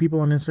a few people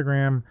on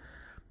Instagram,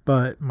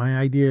 but my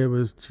idea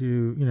was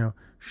to,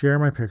 share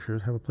my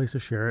pictures, have a place to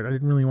share it. I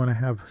didn't really want to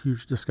have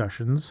huge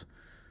discussions.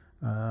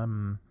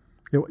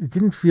 It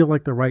didn't feel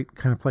like the right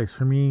kind of place.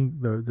 For me,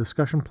 the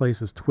discussion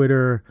place is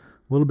Twitter,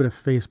 a little bit of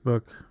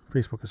Facebook.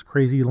 Facebook is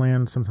crazy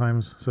land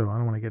sometimes, so I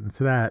don't want to get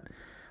into that.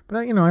 But,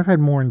 I've had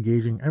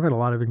a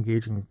lot of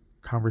engaging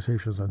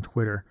conversations on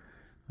Twitter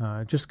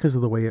just because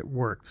of the way it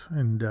works.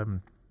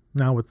 And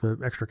now with the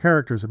extra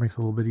characters, it makes it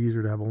a little bit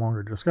easier to have a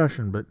longer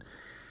discussion. But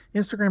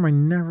Instagram, I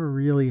never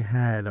really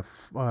had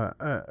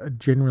a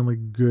genuinely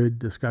good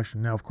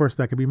discussion. Now, of course,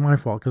 that could be my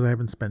fault because I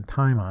haven't spent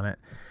time on it.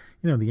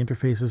 The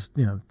interface is,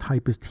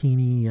 type is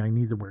teeny. I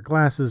need to wear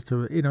glasses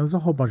to, there's a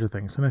whole bunch of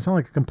things. And I sound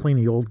like a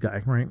complaining old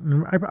guy, right?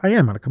 And I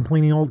am a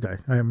complaining old guy.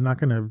 I am not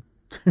going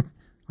to,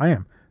 I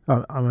am.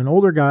 I'm an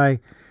older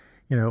guy.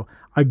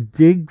 I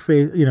dig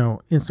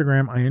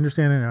Instagram. I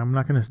understand it. And I'm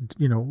not going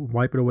to,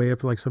 wipe it away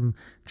after like some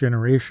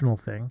generational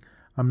thing.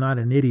 I'm not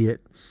an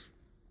idiot.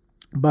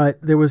 But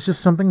there's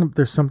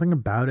something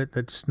about it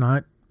that's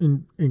not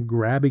in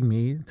grabbing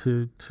me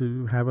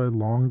to have a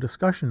long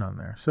discussion on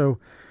there. So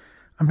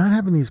I'm not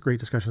having these great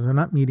discussions. I'm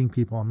not meeting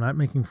people. I'm not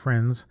making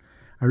friends.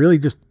 I really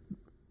just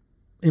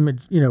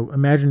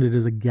imagined it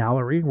as a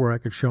gallery where I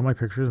could show my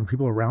pictures and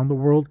people around the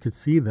world could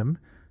see them.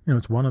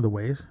 It's one of the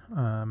ways,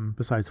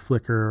 besides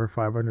Flickr or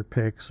 500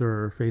 pics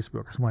or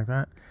Facebook or something like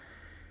that.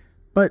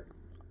 But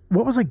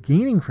what was I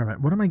gaining from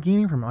it? What am I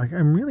gaining from it? Like,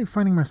 I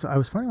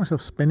was finding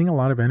myself spending a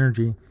lot of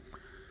energy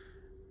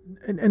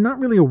and not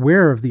really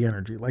aware of the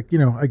energy. Like,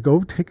 I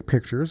go take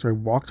pictures, I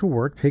walk to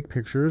work, take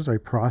pictures, I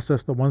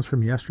process the ones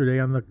from yesterday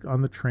on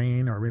the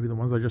train, or maybe the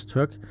ones I just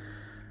took.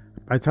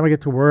 By the time I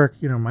get to work,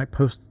 I might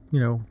post,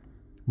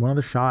 one of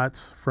the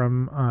shots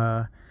from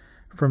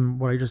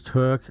what I just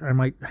took. I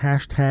might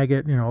hashtag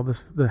it,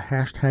 the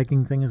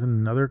hashtagging thing is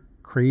another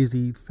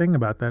crazy thing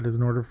about that, is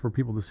in order for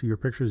people to see your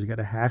pictures, you got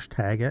to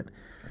hashtag it.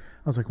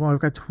 I was like, well, I've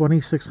got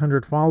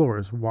 2,600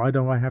 followers. Why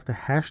do I have to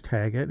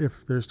hashtag it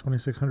if there's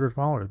 2,600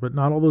 followers? But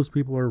not all those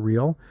people are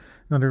real.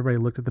 Not everybody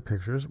looked at the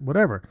pictures,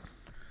 whatever.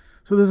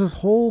 So there's this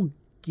whole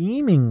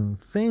gaming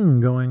thing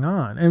going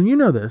on. And you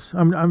know this.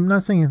 I'm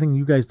not saying anything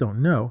you guys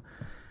don't know.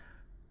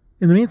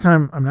 In the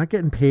meantime, I'm not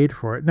getting paid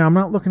for it. Now, I'm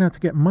not looking out to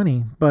get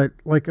money, but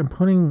like I'm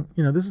putting,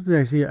 this is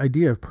the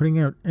idea of putting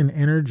out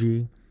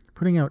energy,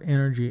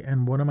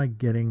 and what am I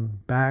getting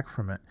back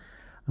from it?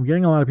 I'm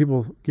getting a lot of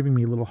people giving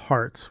me little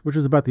hearts, which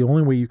is about the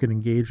only way you can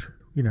engage,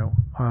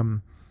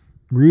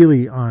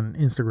 really on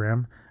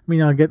Instagram. I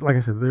mean, I'll get, like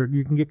I said,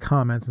 you can get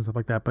comments and stuff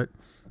like that, but,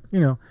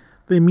 the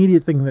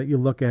immediate thing that you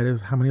look at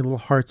is how many little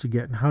hearts you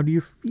get and how do you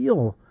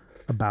feel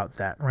about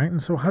that, right?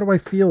 And so how do I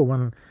feel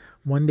when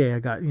one day I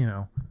got,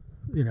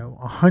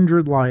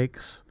 100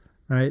 likes,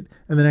 right?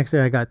 And the next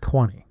day I got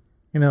 20,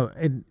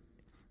 and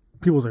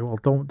people say, well,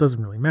 it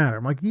doesn't really matter.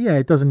 I'm like, yeah,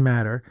 it doesn't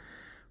matter.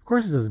 Of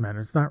course it doesn't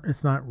matter.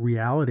 It's not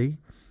reality.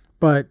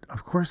 But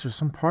of course there's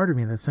some part of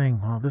me that's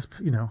saying, well, this,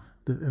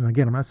 and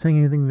again, I'm not saying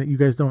anything that you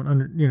guys don't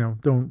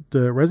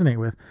resonate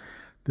with.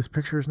 This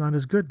picture is not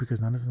as good because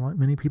not as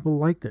many people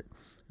liked it.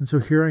 And so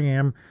here I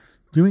am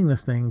doing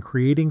this thing,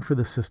 creating for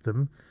the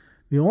system.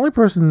 The only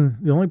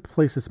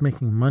place that's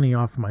making money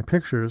off of my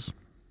pictures,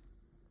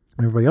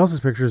 everybody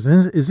else's pictures,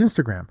 is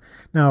Instagram.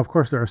 Now, of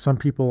course, there are some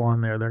people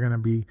on there, they're going to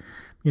be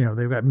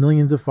they've got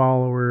millions of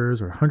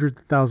followers or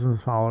hundreds of thousands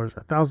of followers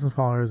or thousands of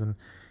followers, and,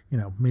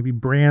 maybe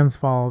brands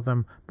follow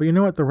them. But you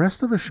know what? The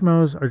rest of us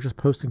schmoes are just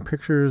posting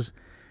pictures,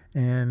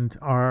 and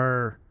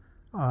our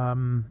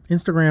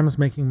Instagram is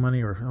making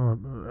money,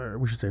 or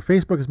we should say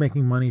Facebook is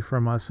making money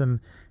from us. And,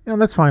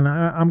 that's fine.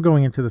 I'm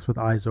going into this with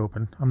eyes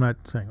open. I'm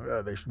not saying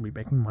they should be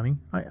making money.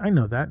 I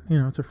know that,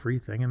 it's a free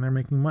thing and they're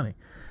making money.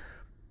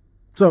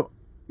 So,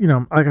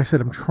 like I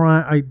said,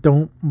 I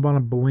don't want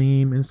to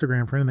blame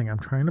Instagram for anything. I'm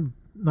trying to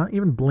not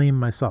even blame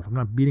myself. I'm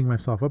not beating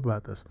myself up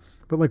about this,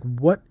 but like,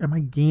 what am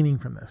I gaining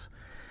from this?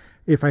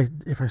 If I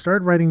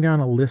started writing down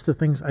a list of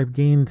things, I've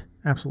gained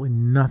absolutely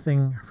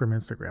nothing from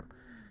Instagram.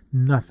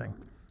 Nothing.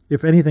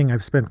 If anything,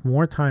 I've spent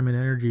more time and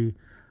energy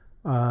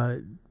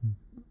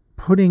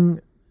putting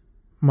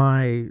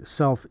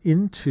myself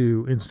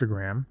into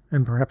Instagram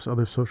and perhaps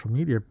other social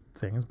media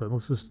things, but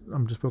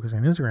I'm just focusing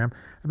on Instagram.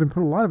 I've been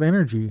putting a lot of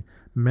energy,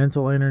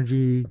 mental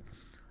energy,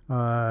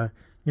 work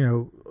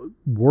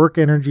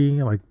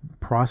energy, like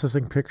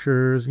processing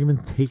pictures, even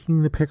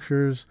taking the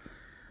pictures,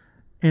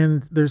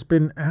 and there's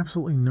been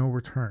absolutely no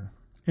return.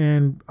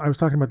 And I was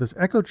talking about this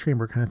echo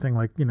chamber kind of thing,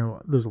 like,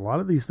 there's a lot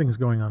of these things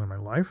going on in my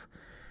life,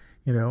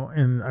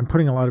 and I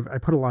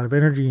put a lot of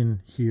energy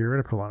in here,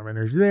 and I put a lot of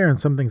energy there, and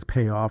some things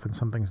pay off and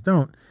some things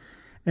don't.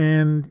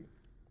 And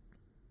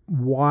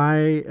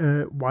why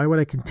would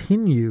I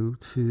continue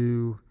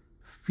to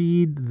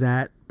feed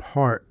that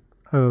part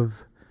of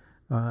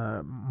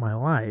my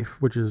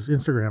life, which is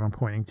Instagram I'm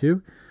pointing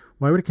to?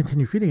 Why would I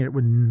continue feeding it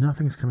when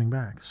nothing's coming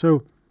back?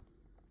 So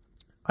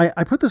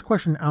I put this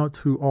question out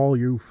to all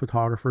you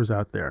photographers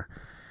out there,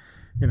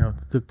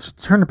 to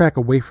turn it back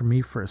away from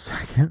me for a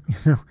second.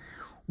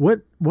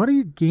 What are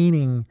you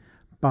gaining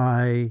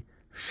by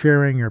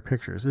sharing your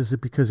pictures? Is it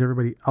because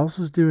everybody else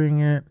is doing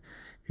it?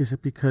 Is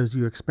it because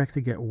you expect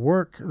to get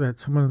work, that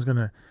someone's going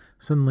to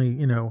suddenly,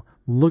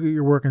 look at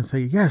your work and say,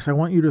 yes, I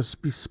want you to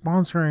be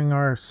sponsoring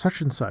our such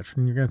and such,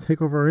 and you're going to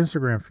take over our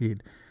Instagram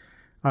feed?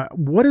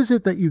 What is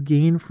it that you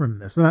gain from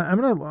this? And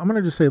I'm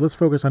gonna just say, let's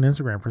focus on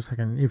Instagram for a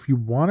second. If you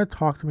want to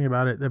talk to me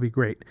about it, that'd be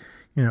great.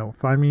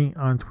 Find me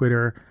on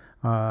Twitter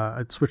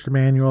at Switch to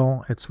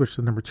Manual, at Switch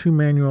to number 2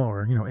 Manual,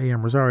 or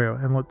AM Rosario,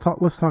 and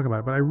let's talk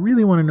about it. But I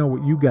really want to know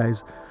what you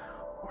guys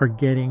are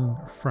getting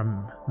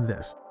from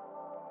this.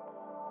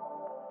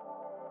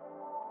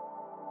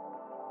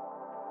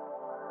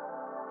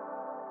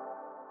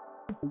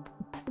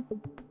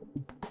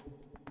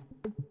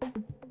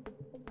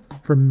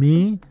 For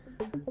me,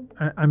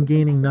 I'm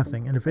gaining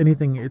nothing, and if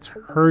anything, it's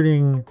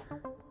hurting.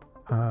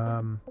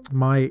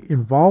 My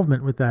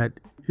involvement with that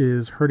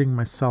is hurting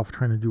myself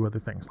trying to do other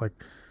things. Like,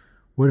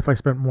 what if I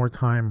spent more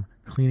time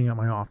cleaning up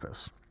my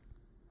office?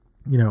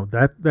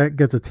 That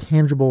gets a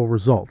tangible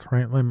result,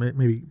 right?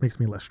 Maybe makes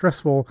me less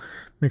stressful,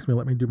 let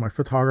me do my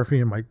photography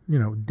and my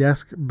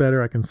desk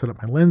better. I can set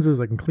up my lenses,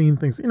 I can clean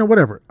things,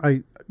 whatever.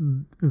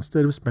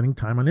 Instead of spending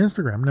time on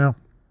Instagram. Now,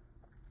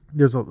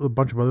 there's a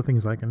bunch of other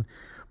things I can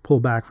pull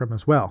back from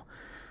as well.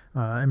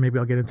 And maybe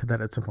I'll get into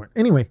that at some point.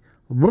 Anyway,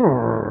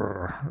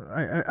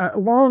 a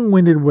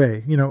long-winded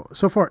way,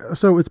 so far.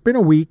 So it's been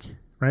a week,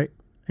 right?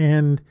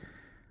 And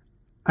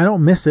I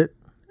don't miss it,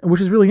 which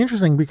is really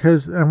interesting,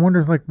 because I'm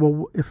wondering, like,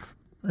 well,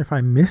 if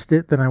I missed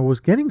it, then I was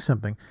getting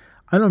something.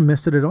 I don't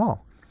miss it at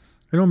all.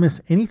 I don't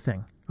miss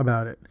anything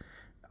about it.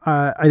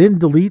 I didn't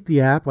delete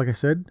the app, like I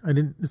said.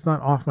 It's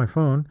not off my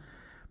phone,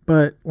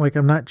 but like,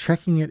 I'm not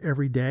checking it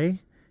every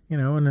day,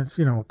 and it's,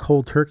 a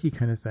cold turkey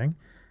kind of thing.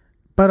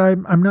 But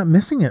I'm not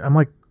missing it. I'm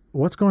like,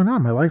 what's going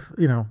on? My life,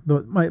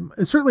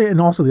 certainly,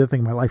 and also the other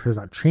thing, my life has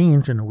not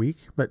changed in a week,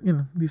 but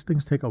these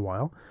things take a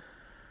while.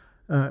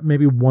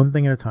 Maybe one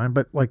thing at a time,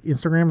 but like,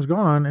 Instagram's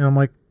gone, and I'm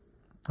like,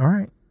 all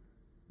right,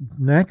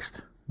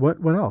 next, what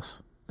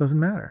else? Doesn't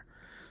matter.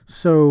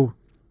 So,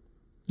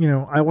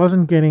 I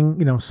wasn't getting,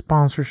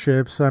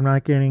 sponsorships. I'm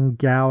not getting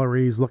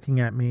galleries looking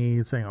at me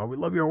and saying, oh, we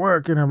love your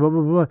work, blah, blah,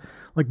 blah.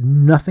 Like,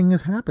 nothing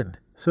has happened.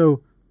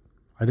 So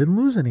I didn't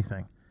lose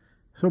anything.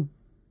 So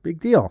big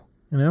deal,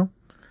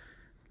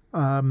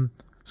 So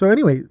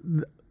anyway,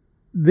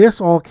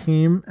 this all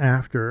came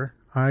after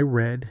I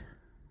read,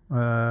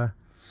 it's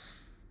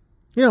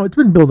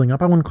been building up.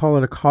 I wouldn't call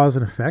it a cause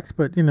and effect,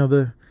 but,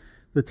 the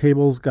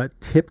tables got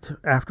tipped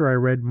after I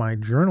read my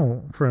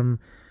journal from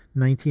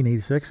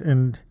 1986.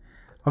 And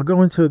I'll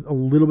go into a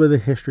little bit of the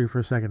history for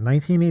a second.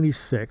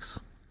 1986,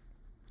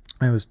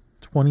 I was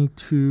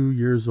 22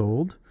 years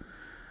old.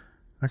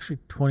 Actually,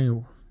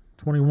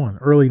 21,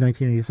 early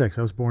 1986.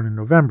 I was born in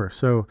November,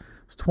 so I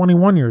was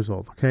 21 years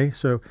old. Okay,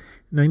 so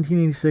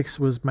 1986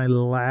 was my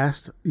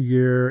last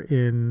year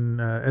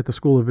at the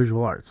School of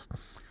Visual Arts.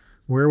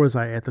 Where was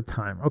I at the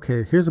time?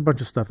 Okay, here's a bunch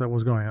of stuff that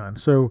was going on.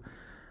 So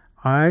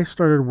I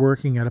started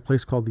working at a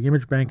place called the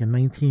Image Bank in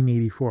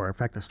 1984. In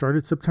fact, I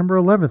started September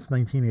 11th,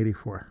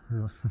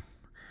 1984.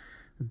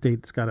 The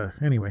date's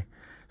anyway.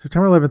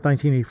 September 11th,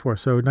 1984.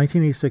 So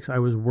 1986, I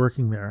was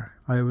working there.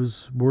 I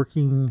was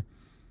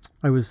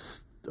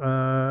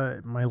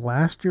my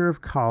last year of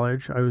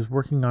college. I was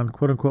working on,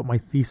 quote unquote, my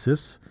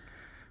thesis.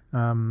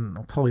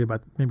 I'll tell you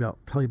about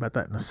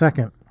that in a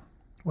second.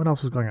 what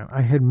else was going on?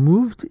 I had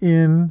moved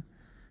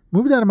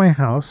out of my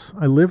house.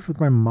 I lived with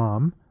my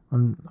mom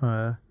and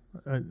I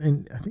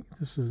think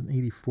this was in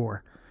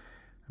 84.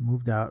 I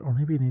moved out, or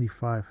maybe in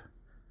 85.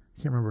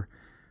 I can't remember.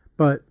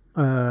 But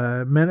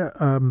I met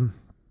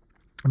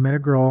a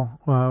girl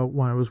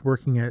when I was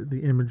working at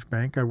the Image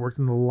Bank. I worked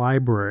in the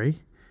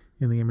library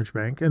in the Image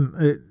Bank.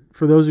 And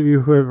for those of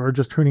you who are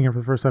just tuning in for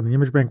the first time, the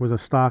Image Bank was a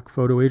stock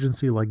photo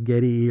agency like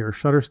Getty or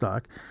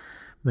Shutterstock.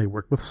 They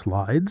worked with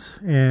slides.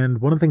 And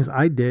one of the things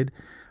I did,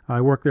 I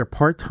worked there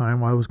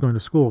part-time while I was going to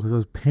school because I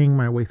was paying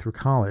my way through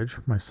college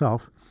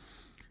myself.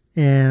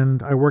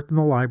 And I worked in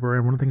the library.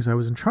 And one of the things I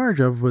was in charge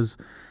of was,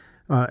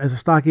 as a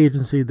stock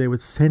agency, they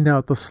would send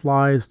out the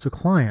slides to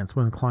clients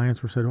when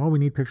clients were said, oh, we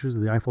need pictures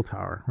of the Eiffel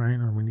Tower, right?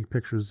 Or we need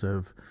pictures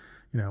of,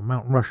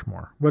 Mount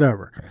Rushmore,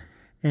 whatever.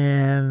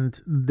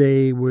 And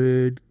they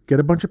would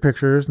get a bunch of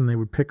pictures and they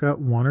would pick up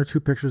one or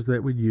two pictures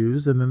that would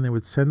use, and then they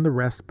would send the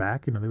rest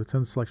back. They would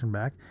send the selection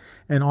back.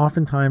 And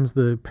oftentimes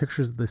the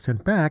pictures that they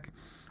sent back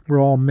were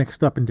all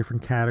mixed up in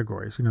different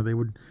categories. And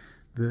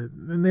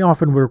they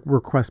often would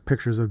request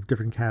pictures of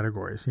different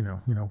categories,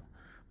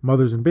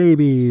 mothers and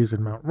babies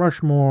and Mount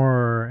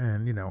Rushmore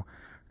and,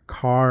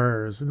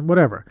 cars and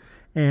whatever.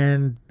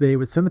 And they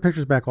would send the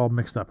pictures back all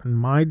mixed up. And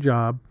my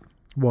job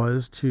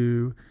was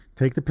to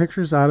take the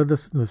pictures out of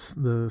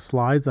the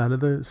slides out of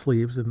the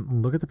sleeves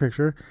and look at the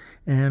picture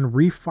and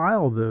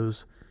refile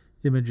those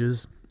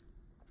images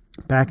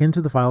back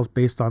into the files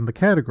based on the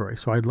category.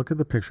 So I'd look at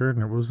the picture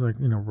and it was like,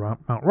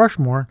 Mount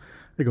Rushmore.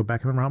 They go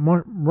back in the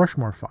Mount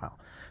Rushmore file.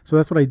 So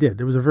that's what I did.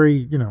 It was a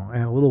very, I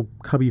had a little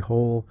cubby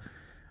hole.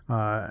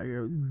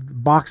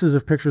 Boxes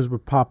of pictures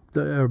would pop,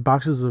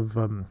 boxes of,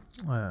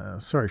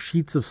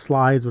 sheets of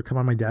slides would come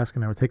on my desk,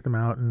 and I would take them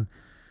out and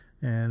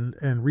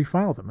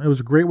refile them. It was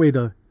a great way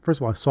to, first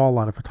of all, I saw a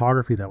lot of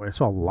photography that way. I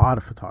saw a lot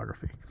of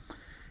photography.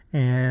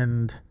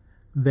 And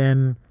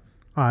then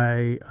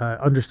I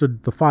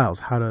understood the files,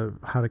 how to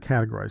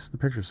categorize the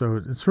picture. So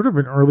it's sort of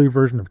an early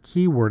version of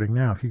keywording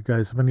now.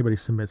 If anybody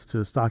submits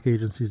to stock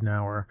agencies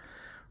now or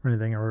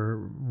anything,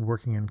 or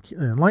working in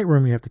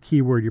Lightroom, you have to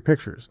keyword your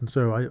pictures. And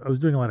so I was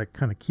doing a lot of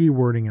kind of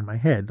keywording in my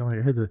head.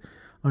 I had to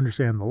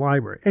understand the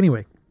library.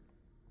 Anyway,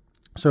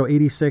 so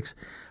 86,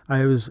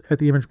 I was at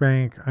the Image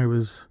Bank. I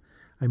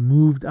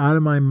moved out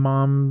of my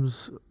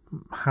mom's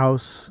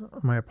house,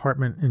 my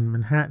apartment in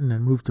Manhattan,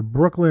 and moved to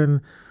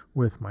Brooklyn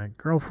with my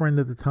girlfriend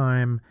at the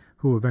time,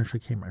 who eventually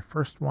became my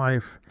first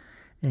wife.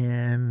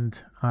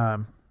 And I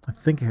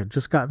think I had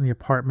just gotten the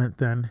apartment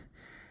then.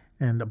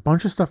 And a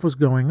bunch of stuff was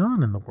going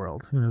on in the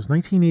world. It was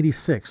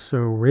 1986, so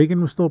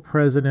Reagan was still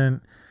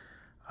president.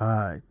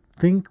 I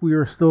think we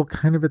were still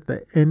kind of at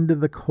the end of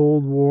the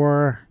Cold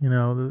War.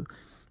 There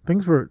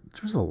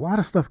was a lot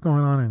of stuff going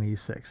on in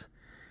 86.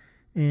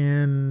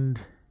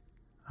 And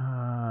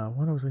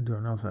what was I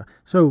doing else?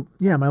 So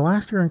yeah, my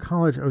last year in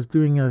college, I was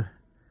doing a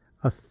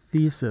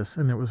thesis,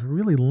 and it was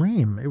really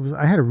lame.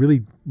 I had a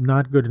really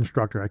not good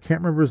instructor. I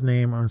can't remember his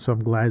name, and so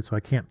I'm glad, so I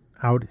can't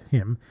out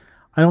him.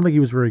 I don't think he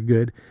was very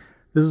good.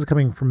 This is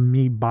coming from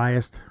me,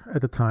 biased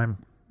at the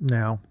time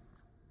now.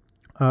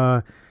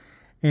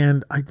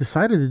 And I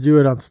decided to do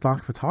it on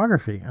stock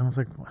photography. And I was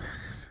like,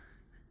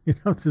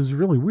 this is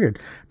really weird.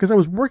 Because I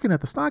was working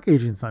at the stock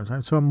agency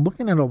sometimes. So I'm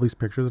looking at all these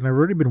pictures, and I've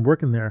already been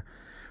working there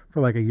for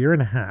like a year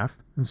and a half.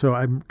 And so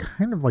I'm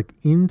kind of like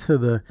into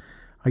the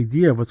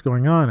idea of what's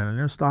going on. And I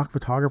know stock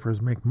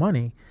photographers make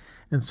money.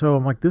 And so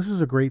I'm like, this is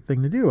a great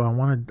thing to do. I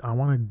want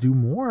to do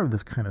more of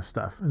this kind of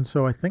stuff. And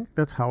so I think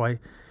that's how I...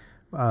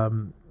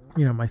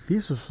 my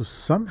thesis was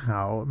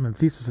somehow,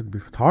 thesis had to be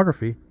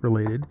photography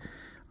related.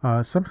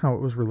 Somehow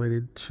it was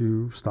related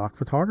to stock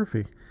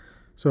photography.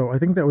 So I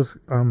think that was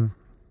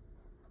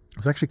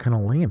actually kind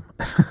of lame.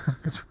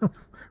 It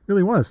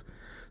really was.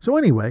 So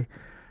anyway,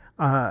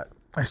 I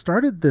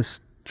started this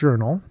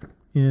journal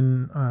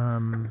in,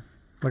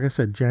 like I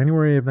said,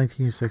 January of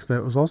 1986.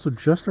 That was also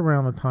just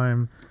around the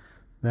time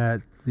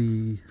that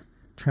the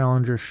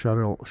Challenger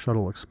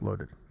shuttle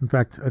exploded. In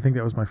fact, I think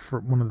that was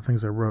one of the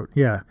things I wrote.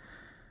 Yeah,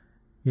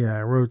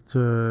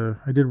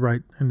 I did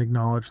write and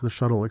acknowledge the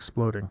shuttle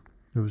exploding.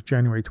 It was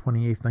January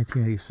 28th,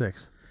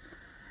 1986.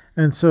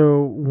 And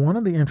so one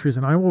of the entries,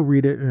 and I will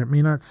read it, and it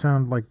may not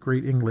sound like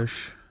great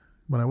English,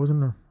 but I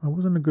wasn't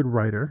a good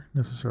writer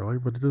necessarily,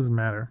 but it doesn't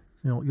matter.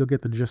 You'll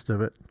get the gist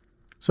of it.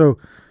 So,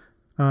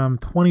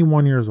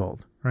 21 years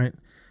old, right?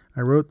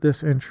 I wrote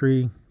this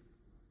entry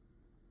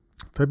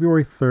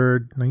February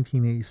 3rd,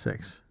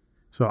 1986.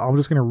 So I'm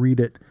just going to read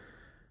it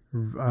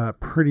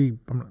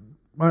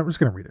I'm just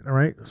going to read it, all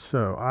right?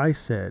 So I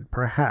said,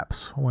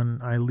 perhaps when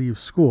I leave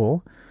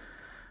school,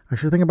 I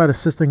should think about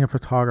assisting a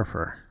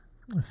photographer.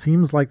 It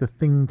seems like the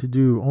thing to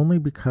do only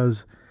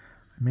because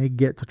I may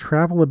get to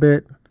travel a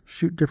bit,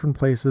 shoot different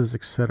places,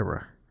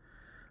 etc.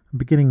 I'm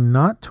beginning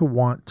not to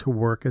want to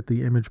work at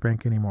the Image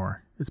Bank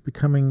anymore. It's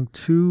becoming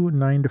too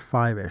 9 to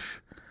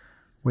 5-ish.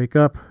 Wake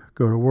up,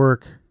 go to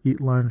work, eat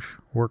lunch,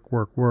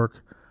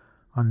 work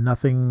on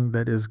nothing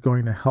that is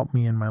going to help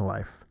me in my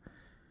life.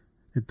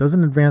 It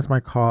doesn't advance my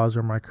cause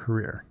or my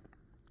career.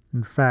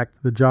 In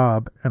fact, the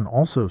job, and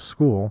also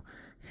school,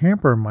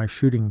 hamper my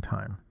shooting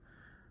time.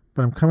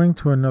 But I'm coming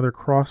to another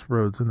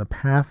crossroads in the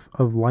path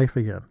of life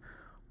again.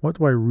 What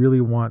do I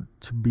really want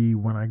to be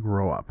when I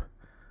grow up?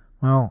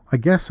 Well, I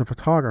guess a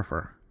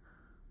photographer.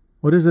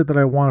 What is it that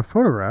I want to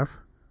photograph?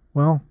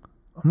 Well,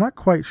 I'm not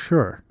quite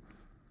sure.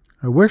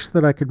 I wish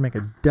that I could make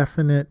a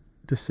definite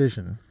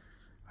decision.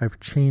 I've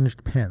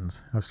changed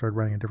pens. I've started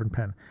writing a different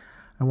pen.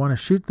 I want to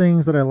shoot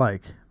things that I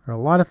like. There are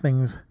a lot of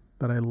things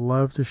that I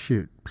love to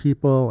shoot.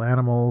 People,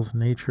 animals,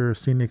 nature,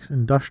 scenics,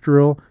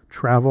 industrial,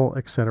 travel,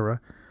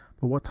 etc.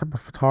 But what type of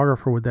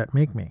photographer would that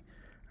make me?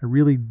 I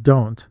really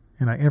don't,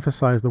 and I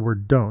emphasize the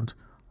word don't.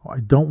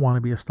 I don't want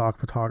to be a stock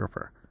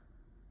photographer.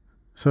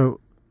 So,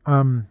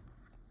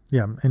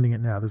 yeah, I'm ending it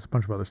now. There's a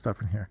bunch of other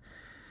stuff in here.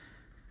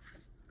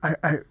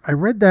 I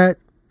read that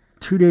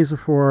 2 days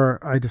before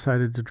I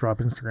decided to drop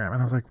Instagram,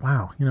 and I was like,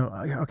 wow,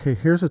 okay,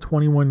 here's a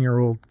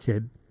 21-year-old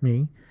kid,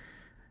 me,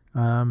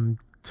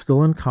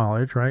 still in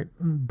college, right?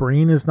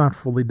 Brain is not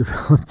fully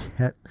developed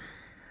yet.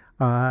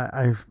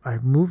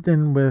 I've moved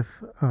in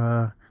with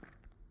a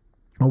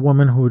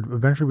woman who would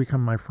eventually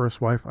become my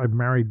first wife. I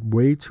married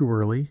way too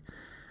early.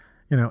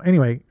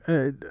 Anyway,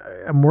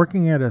 I'm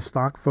working at a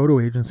stock photo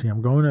agency.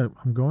 I'm going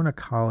to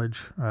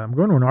college. I'm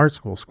going to an art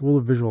school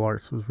of visual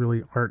arts. It was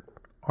really art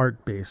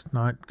based,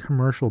 not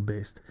commercial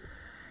based.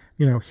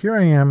 Here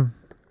I am.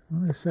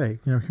 What do I say?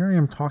 Here I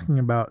am talking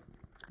about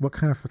what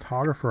kind of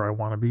photographer I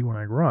want to be when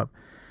I grow up.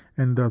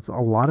 And there's a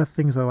lot of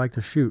things I like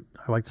to shoot.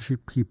 I like to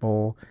shoot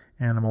people,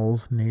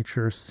 animals,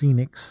 nature,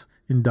 scenics,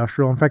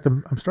 industrial. In fact,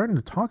 I'm starting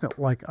to talk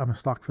like I'm a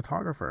stock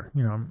photographer.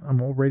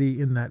 I'm already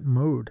in that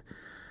mode.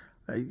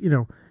 I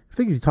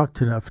think if you talk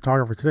to a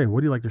photographer today, what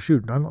do you like to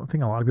shoot? I don't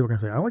think a lot of people are going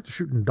to say, I like to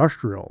shoot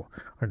industrial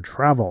and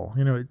travel.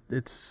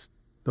 It's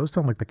those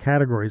sound like the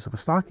categories of a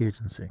stock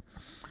agency.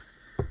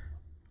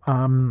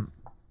 After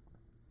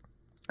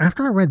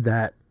I read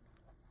that,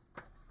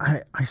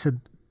 I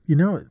said,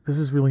 this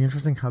is really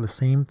interesting how the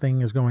same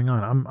thing is going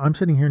on. I'm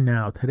sitting here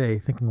now today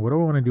thinking, what do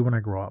I want to do when I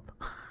grow up?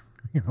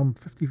 I'm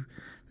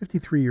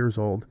 53 years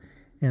old,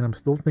 and I'm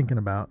still thinking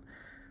about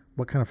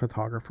what kind of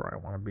photographer I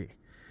want to be.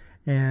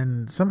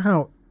 And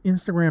somehow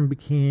Instagram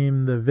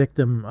became the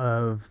victim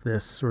of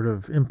this sort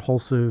of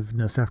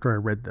impulsiveness after I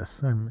read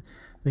this. I'm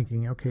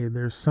thinking, okay,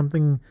 there's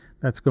something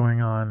that's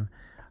going on.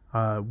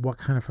 What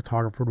kind of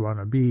photographer do I want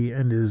to be?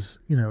 And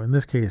in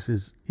this case,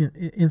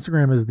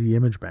 Instagram is the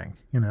image bank,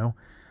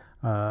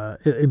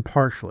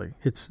 impartially.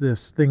 It's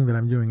this thing that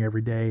I'm doing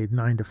every day,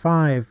 9 to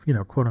 5,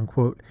 quote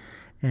unquote,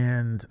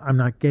 and I'm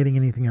not getting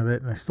anything of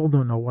it, and I still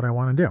don't know what I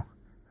want to do.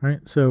 Right?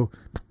 So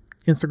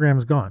Instagram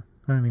is gone.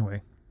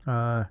 Anyway,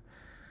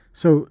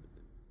 so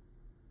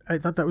I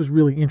thought that was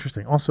really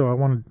interesting. Also, I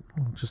wanted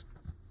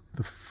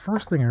the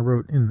first thing I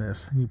wrote in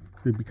this,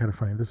 it'd be kind of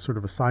funny, this is sort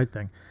of a side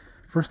thing.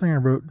 First thing I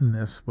wrote in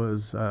this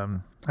was,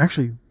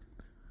 actually,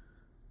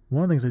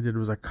 one of the things I did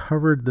was I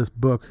covered this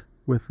book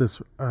with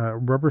this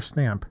rubber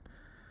stamp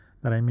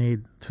that I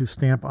made to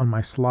stamp on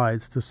my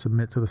slides to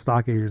submit to the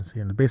stock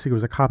agency. And basically it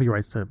was a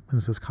copyright stamp, and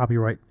it says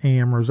copyright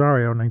A.M.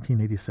 Rosario,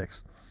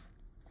 1986.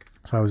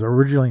 So I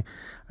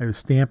was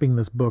stamping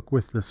this book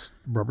with this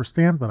rubber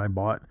stamp that I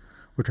bought,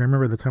 which I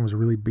remember at the time was a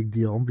really big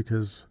deal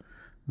because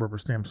rubber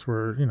stamps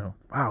were,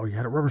 wow, you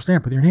had a rubber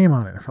stamp with your name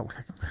on it. I felt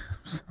like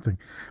something.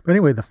 But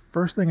anyway, the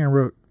first thing I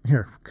wrote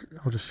here,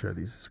 I'll just share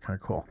these. It's kind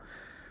of cool.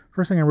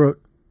 First thing I wrote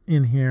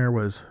in here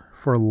was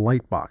for a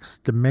light box,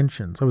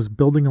 dimensions. I was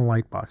building a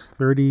light box,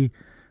 30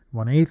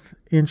 1/8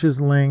 inches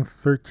length,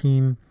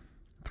 13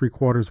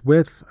 3/4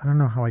 width. I don't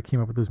know how I came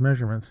up with those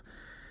measurements.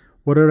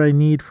 What did I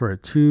need for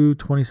it? 2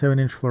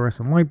 27-inch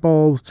fluorescent light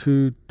bulbs,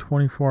 2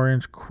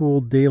 24-inch cool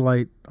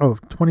daylight,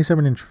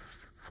 27-inch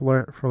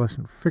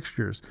fluorescent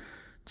fixtures,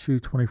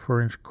 2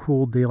 24-inch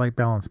cool daylight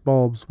balanced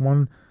bulbs,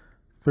 1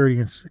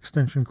 30-inch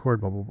extension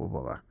cord, blah, blah, blah,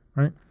 blah, blah,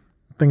 right?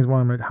 How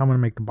I'm going to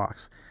make the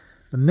box.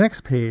 The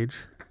next page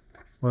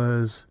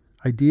was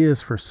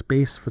ideas for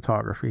space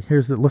photography.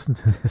 Listen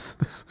to this.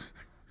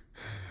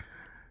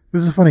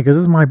 This is funny because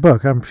this is my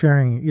book. I'm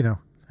sharing, it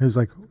was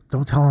like,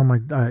 don't tell them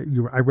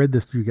I read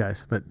this to you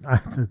guys, but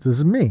this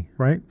is me,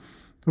 right?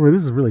 So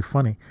this is really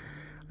funny.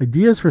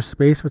 Ideas for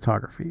space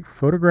photography.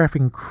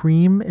 Photographing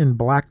cream in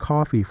black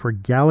coffee for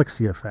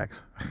galaxy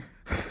effects.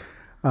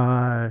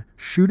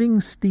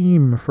 Shooting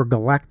steam for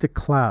galactic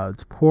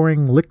clouds.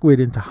 Pouring liquid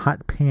into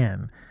hot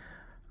pan.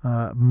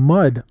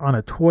 Mud on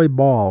a toy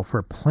ball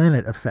for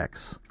planet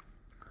effects.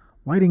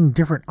 Lighting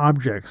different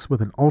objects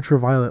with an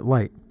ultraviolet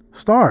light.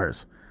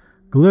 Stars.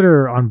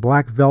 Glitter on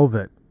black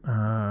velvet.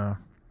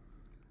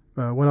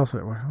 What else?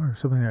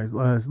 Something there.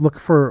 Look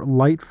for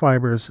light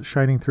fibers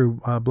shining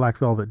through black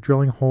velvet,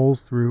 drilling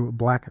holes through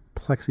black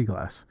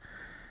plexiglass.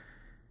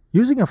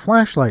 Using a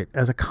flashlight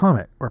as a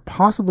comet or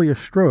possibly a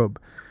strobe,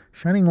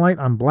 shining light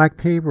on black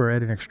paper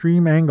at an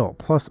extreme angle,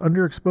 plus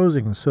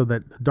underexposing so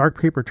that dark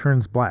paper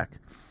turns black.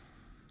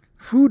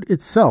 Food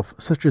itself,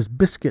 such as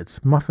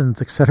biscuits,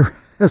 muffins, etc.,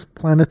 as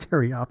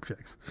planetary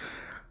objects.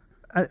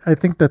 I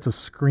think that's a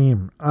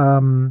scream.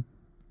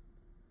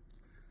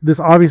 this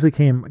obviously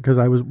came because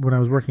when I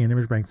was working at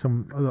Image Bank,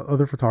 some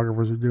other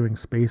photographers were doing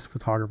space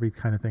photography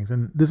kind of things,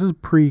 and this is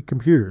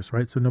pre-computers,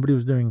 right? So nobody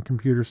was doing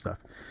computer stuff.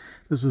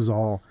 This was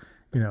all,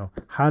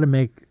 how to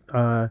make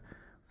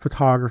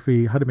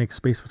photography, how to make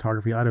space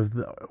photography out of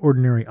the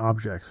ordinary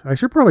objects. I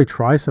should probably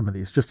try some of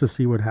these just to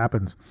see what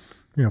happens.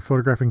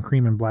 Photographing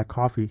cream and black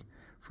coffee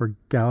for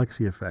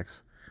galaxy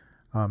effects.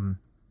 That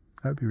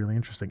would be really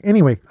interesting.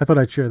 Anyway, I thought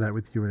I'd share that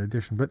with you in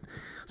addition. But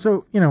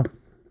so,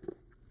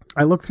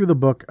 I looked through the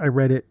book, I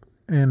read it,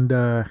 and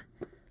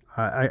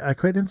I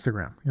quit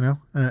Instagram, and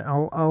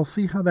I'll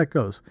see how that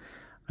goes.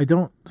 I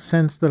don't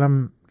sense that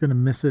I'm going to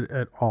miss it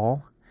at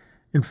all.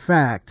 In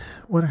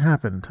fact, what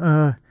happened?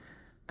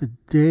 The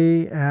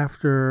day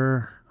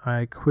after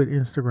I quit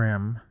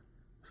Instagram,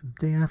 so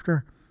the day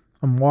after,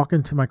 I'm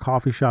walking to my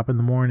coffee shop in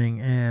the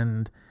morning,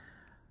 and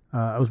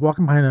I was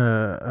walking behind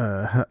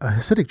a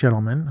Hasidic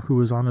gentleman who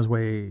was on his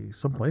way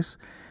someplace.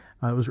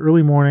 It was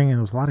early morning, and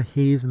there was a lot of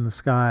haze in the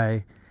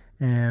sky,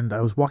 and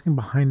I was walking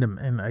behind him,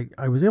 and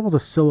I was able to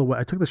silhouette.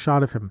 I took the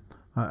shot of him.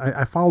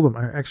 I followed him.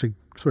 I actually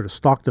sort of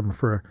stalked him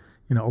for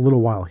a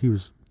little while. He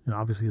was,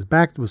 obviously his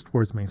back was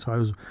towards me, so I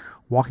was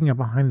walking up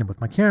behind him with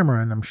my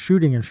camera, and I'm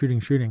shooting,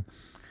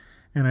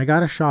 and I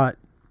got a shot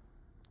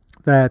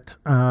that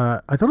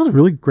I thought was a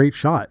really great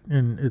shot,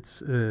 and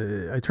it's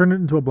I turned it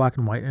into a black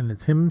and white, and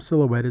it's him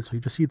silhouetted, so you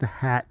just see the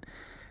hat,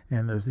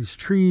 and there's these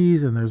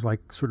trees, and there's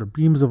like sort of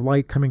beams of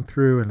light coming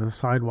through, and the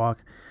sidewalk.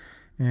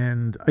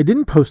 And I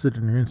didn't post it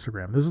on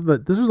Instagram.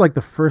 This was like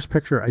the first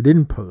picture I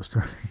didn't post,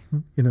 right?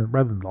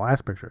 Rather than the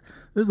last picture.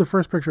 This is the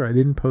first picture I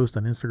didn't post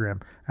on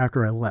Instagram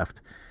after I left.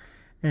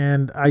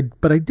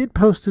 But I did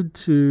post it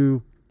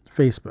to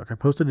Facebook. I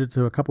posted it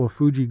to a couple of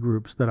Fuji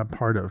groups that I'm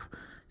part of,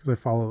 because I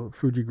follow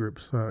Fuji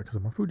groups because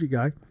I'm a Fuji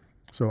guy.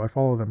 So I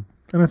follow them.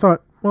 And I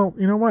thought, well,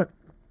 you know what?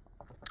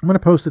 I'm going to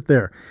post it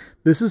there.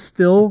 This is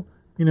still,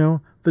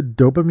 the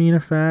dopamine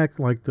effect.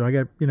 Like, do I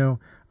get,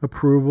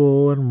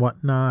 approval and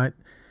whatnot?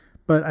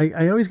 But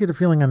I always get a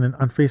feeling on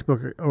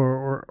Facebook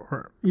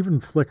or even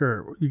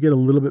Flickr, you get a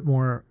little bit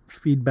more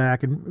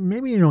feedback, and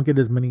maybe you don't get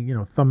as many,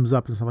 thumbs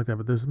up and stuff like that,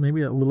 but there's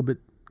maybe a little bit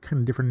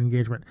kind of different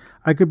engagement.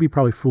 I could be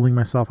probably fooling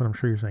myself, and I'm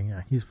sure you're saying,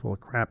 yeah, he's full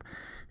of crap.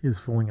 He's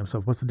fooling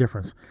himself. What's the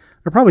difference?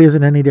 There probably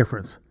isn't any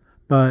difference,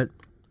 but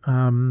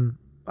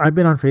I've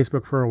been on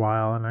Facebook for a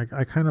while, and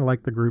I kind of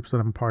like the groups that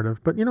I'm part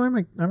of, but I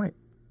might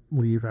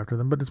leave after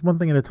them, but it's one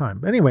thing at a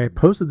time. But anyway, I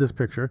posted this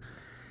picture,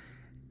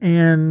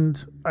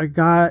 and I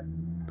got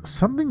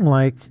something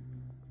like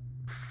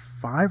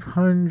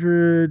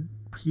 500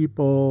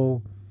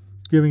 people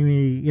giving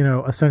me,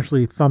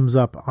 essentially thumbs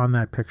up on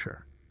that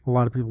picture. A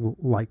lot of people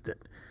liked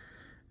it.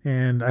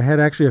 And I had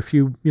actually a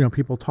few,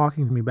 people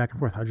talking to me back and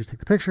forth. How'd you take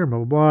the picture? And blah,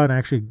 blah, blah. And I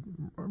actually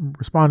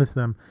responded to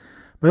them.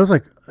 But I was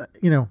like,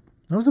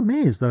 I was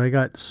amazed that I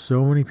got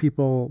so many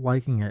people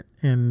liking it.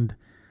 And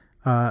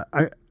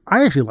I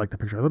actually liked the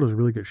picture. I thought it was a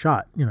really good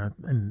shot,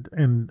 and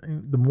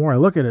the more I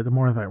look at it, the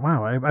more I thought,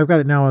 wow, I've got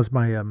it now as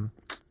my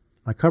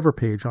my cover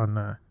page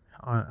on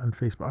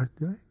Facebook.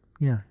 Did I?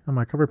 Yeah, on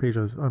my cover page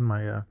on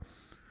my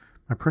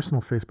my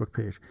personal Facebook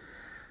page.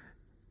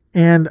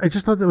 And I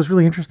just thought that was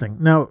really interesting.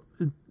 Now,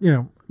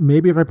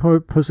 maybe if I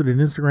posted it on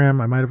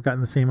Instagram, I might have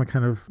gotten the same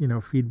kind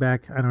of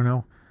feedback. I don't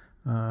know,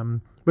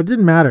 but it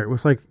didn't matter. It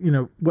was like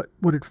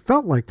what it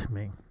felt like to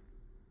me.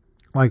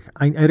 Like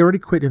I'd already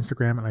quit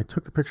Instagram, and I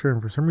took the picture,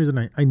 and for some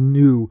reason I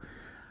knew.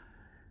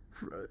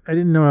 I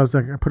didn't know I was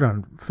going to put it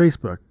on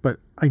Facebook, but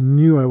I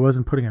knew I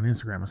wasn't putting it on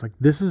Instagram. It's like,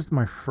 this is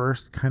my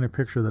first kind of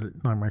picture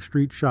my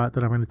street shot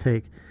that I'm going to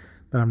take,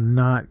 that I'm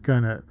not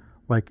going to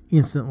like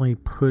instantly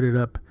put it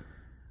up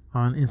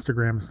on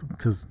Instagram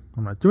because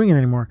I'm not doing it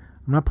anymore.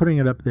 I'm not putting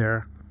it up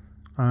there.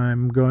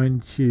 I'm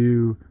going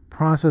to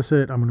process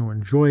it. I'm going to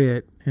enjoy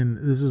it. And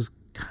this is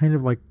kind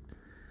of like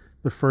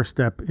the first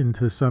step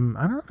into some,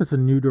 I don't know if it's a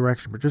new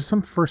direction, but just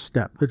some first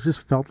step that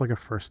just felt like a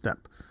first step.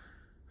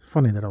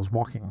 Funny that I was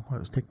walking when I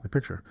was taking the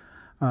picture.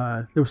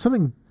 There was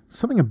something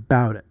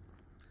about it,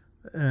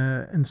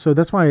 and so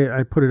that's why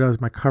I put it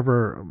as my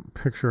cover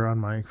picture on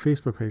my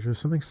Facebook page. There's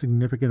something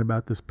significant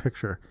about this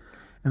picture,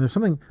 and there's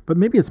something. But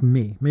maybe it's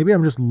me. Maybe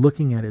I'm just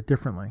looking at it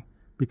differently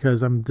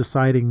because I'm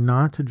deciding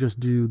not to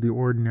just do the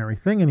ordinary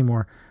thing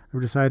anymore.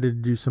 I've decided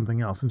to do something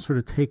else and sort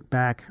of take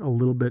back a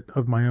little bit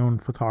of my own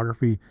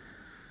photography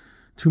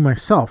to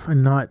myself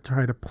and not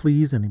try to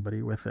please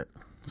anybody with it.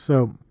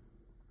 So.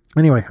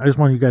 Anyway, I just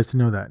wanted you guys to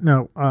know that.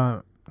 Now,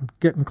 I'm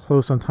getting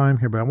close on time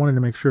here, but I wanted to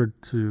make sure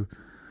to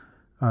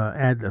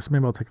add this.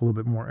 Maybe I'll take a little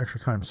bit more extra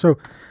time. So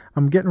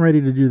I'm getting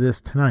ready to do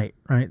this tonight,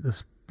 right?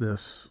 This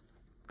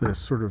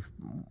sort of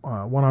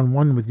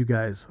one-on-one with you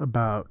guys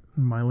about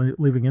my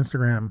leaving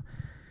Instagram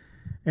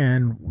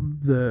and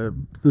the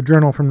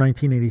journal from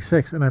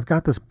 1986. And I've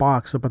got this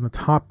box up on the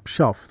top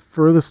shelf,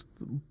 furthest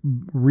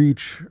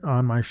reach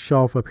on my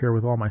shelf up here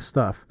with all my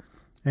stuff.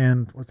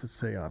 And what's it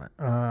say on it?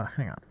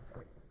 Hang on.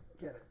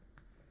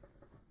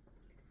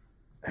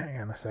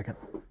 Hang on a second.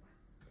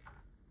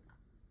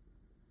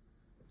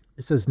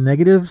 It says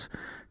negatives,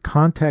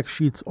 contact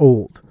sheets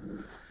old.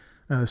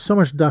 There's so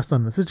much dust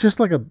on this. It's just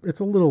like it's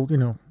a little,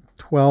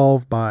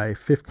 12 by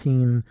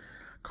 15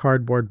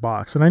 cardboard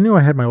box. And I knew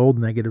I had my old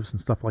negatives and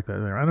stuff like that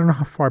there. I don't know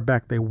how far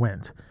back they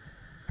went.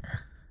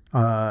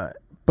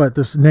 But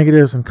there's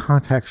negatives and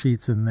contact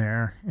sheets in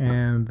there,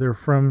 and they're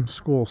from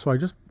school. So I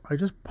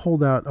just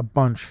pulled out a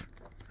bunch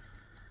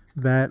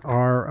that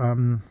are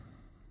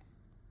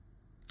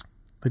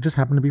they just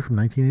happen to be from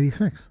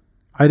 1986.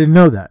 I didn't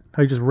know that.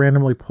 I just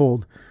randomly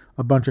pulled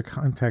a bunch of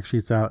contact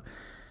sheets out,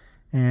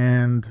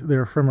 and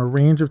they're from a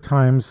range of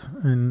times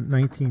in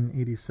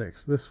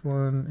 1986. This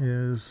one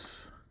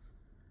is,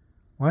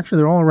 well, actually,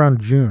 they're all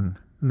around June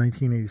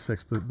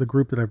 1986. The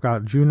group that I've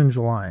got, June and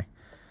July.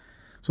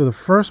 So the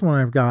first one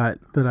I've got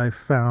that I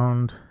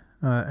found,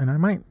 and I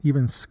might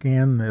even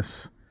scan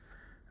this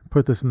and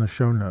put this in the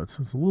show notes.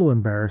 It's a little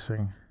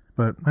embarrassing,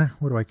 but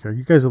what do I care?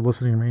 You guys are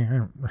listening to me.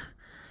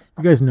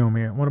 You guys know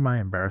me. What am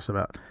I embarrassed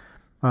about?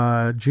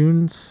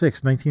 June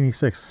 6,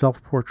 1986,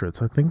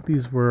 self-portraits. I think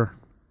these were,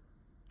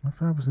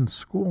 if I was in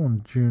school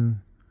on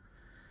June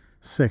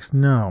 6th.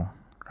 No,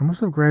 I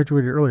must have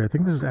graduated early. I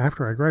think this is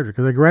after I graduated,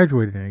 because I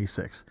graduated in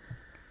 86.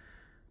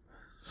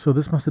 So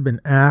this must have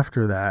been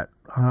after that.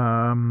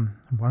 I'm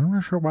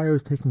not sure why I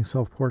was taking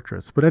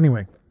self-portraits, but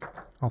anyway,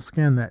 I'll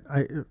scan that.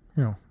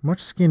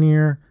 Much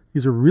skinnier.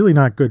 These are really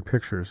not good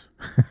pictures.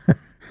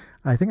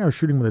 I think I was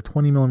shooting with a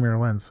 20 millimeter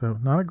lens, so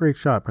not a great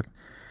shot, but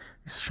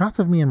these shots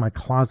of me in my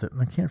closet,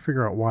 and I can't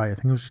figure out why. I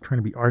think I was just trying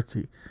to be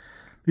artsy.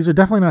 These are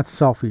definitely not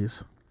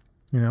selfies.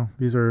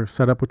 These are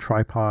set up with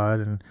tripod,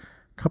 and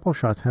a couple of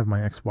shots have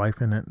my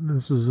ex-wife in it.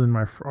 This was in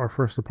our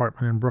first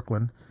apartment in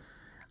Brooklyn.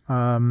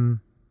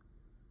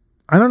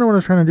 I don't know what I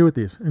was trying to do with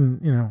these, and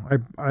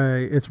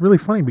it's really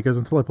funny because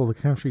until I pull the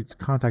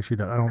contact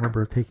sheet out, I don't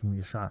remember taking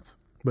these shots.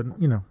 But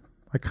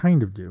I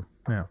kind of do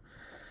now.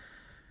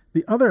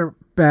 The other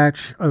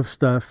batch of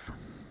stuff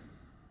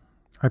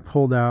I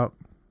pulled out,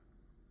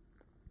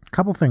 a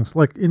couple things.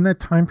 Like in that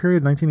time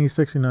period,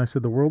 1986, I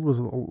said the world was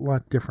a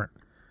lot different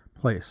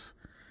place,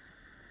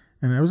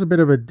 and I was a bit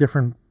of a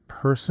different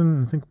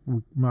person. I think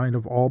we might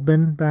have all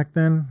been back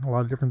then. A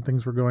lot of different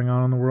things were going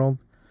on in the world.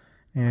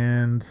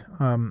 And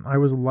I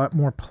was a lot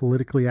more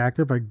politically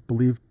active, I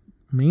believe,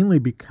 mainly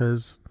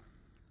because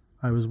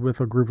I was with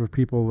a group of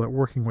people that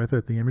working with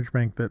at the Image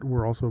Bank that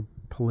were also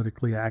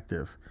politically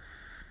active.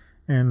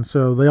 And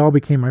so they all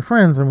became my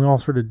friends, and we all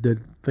sort of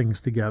did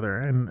things together.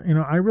 And,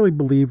 I really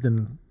believed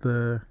in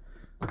the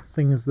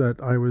things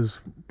that I was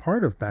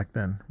part of back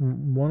then.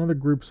 One of the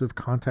groups of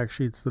contact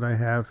sheets that I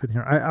have in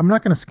here, I'm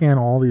not going to scan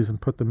all these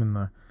and put them in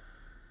the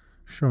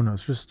show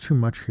notes, just too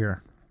much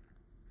here.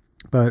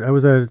 But I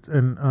was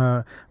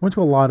I went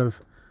to a lot of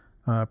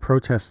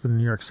protests in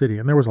New York City,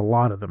 and there was a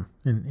lot of them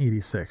in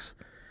 86.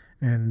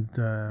 And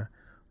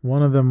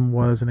one of them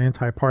was an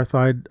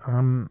anti-apartheid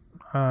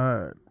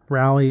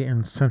rally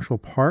in Central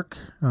Park.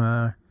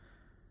 I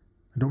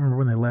don't remember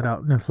when they let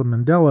out Nelson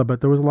Mandela,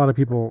 but there was a lot of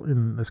people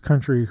in this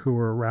country who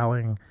were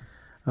rallying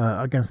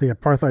against the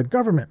apartheid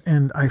government.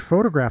 And I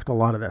photographed a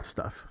lot of that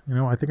stuff.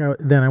 I think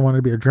I wanted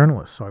to be a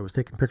journalist, so I was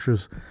taking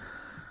pictures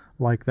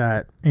like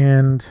that.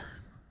 And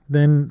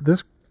then the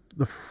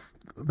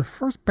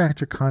first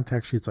batch of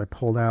contact sheets I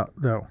pulled out,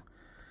 though,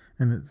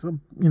 and it's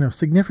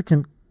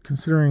significant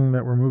considering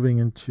that we're moving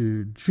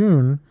into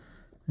June,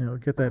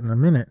 get that in a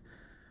minute,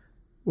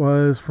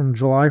 was from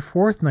July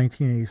 4th,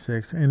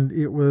 1986, and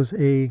it was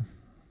I'm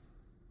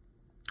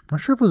not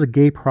sure if it was a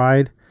gay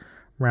pride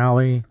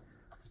rally.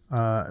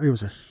 It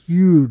was a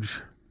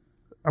huge,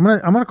 I'm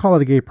gonna call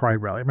it a gay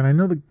pride rally. I mean, I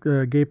know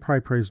the gay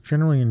pride parade is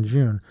generally in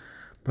June,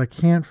 but I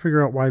can't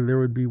figure out why there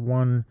would be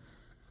one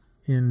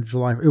in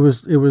July. It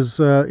was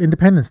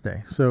Independence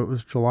Day, so it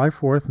was July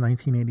 4th,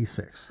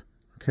 1986.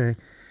 Okay,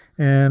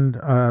 and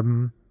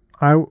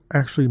I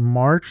actually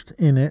marched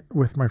in it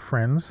with my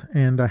friends,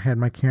 and I had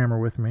my camera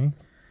with me.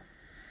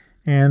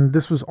 And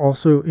this was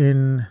also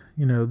in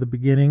the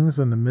beginnings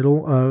and the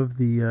middle of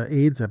the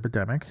AIDS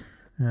epidemic,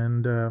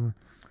 and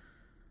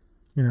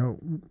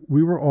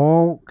we were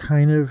all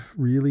kind of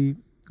really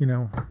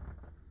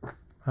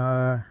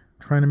trying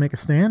to make a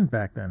stand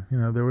back then.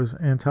 There was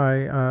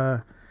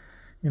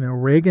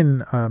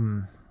Reagan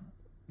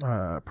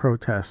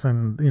protests,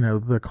 and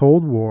the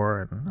Cold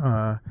War,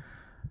 and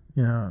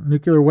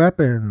nuclear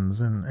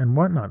weapons and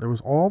whatnot. There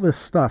was all this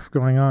stuff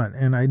going on,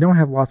 and I don't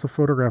have lots of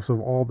photographs of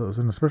all those.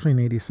 And especially in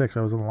 '86,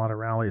 I was in a lot of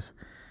rallies.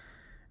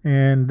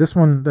 And this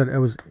one that I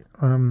was,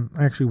 I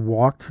actually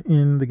walked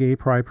in the Gay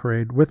Pride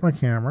Parade with my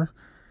camera,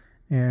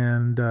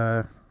 and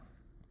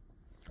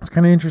it's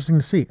kind of interesting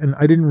to see. And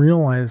I didn't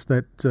realize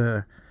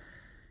that,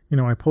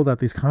 I pulled out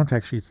these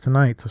contact sheets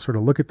tonight to sort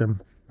of look at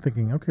them,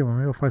 thinking, okay, well,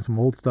 maybe I'll find some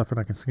old stuff and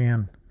I can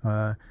scan,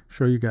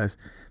 show you guys.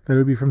 That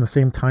would be from the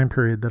same time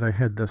period that I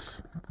had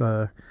this,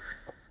 that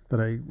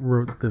I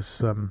wrote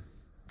this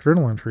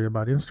journal entry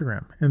about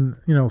Instagram. And,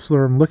 so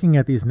I'm looking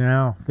at these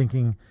now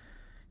thinking,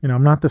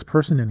 I'm not this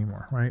person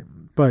anymore, right?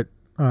 But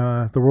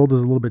the world is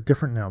a little bit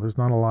different now. There's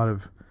not a lot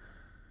of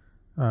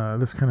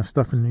this kind of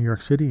stuff in New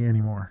York City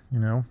anymore,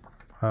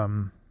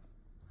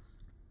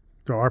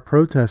 There there are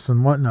protests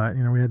and whatnot.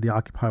 You know, we had the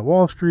Occupy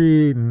Wall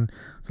Street and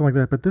something like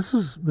that. But this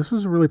was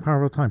a really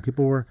powerful time.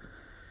 People were,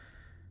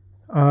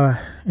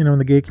 in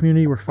the gay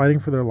community, were fighting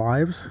for their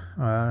lives,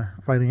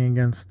 fighting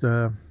against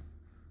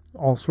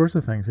all sorts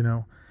of things.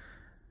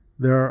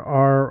 There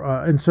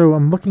are, and so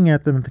I'm looking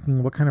at them and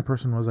thinking, what kind of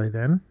person was I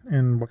then,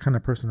 and what kind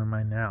of person am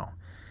I now?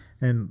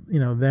 And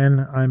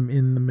then I'm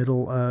in the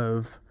middle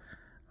of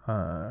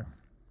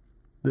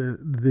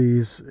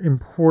these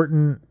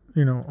important,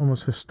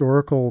 almost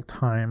historical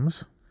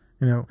times.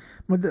 I'm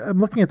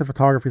looking at the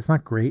photography. It's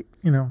not great.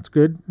 It's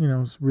good.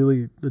 It's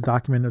really the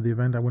document of the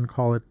event. I wouldn't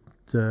call it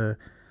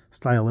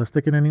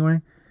stylistic in any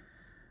way.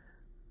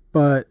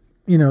 But,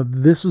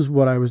 this is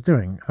what I was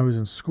doing. I was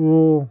in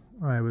school.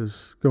 I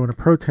was going to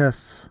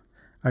protests.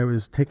 I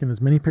was taking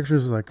as many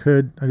pictures as I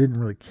could. I didn't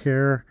really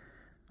care.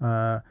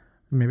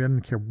 Maybe I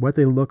didn't care what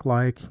they looked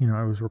like.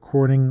 I was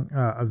recording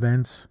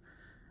events.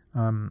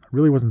 I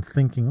really wasn't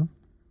thinking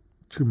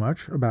too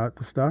much about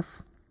the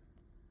stuff,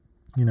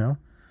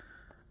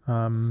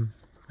 and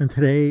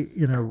today,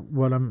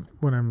 what I'm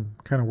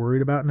kind of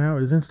worried about now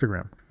is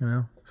Instagram,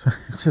 so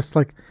it's just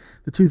like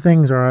the two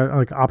things are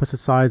like opposite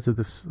sides of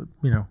this,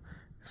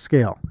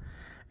 scale.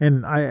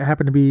 And I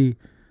happen to be,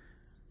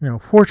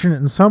 fortunate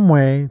in some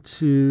way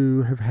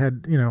to have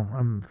had,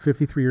 I'm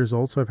 53 years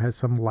old, so I've had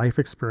some life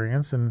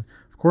experience, and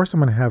of course I'm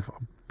going to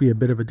be a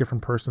bit of a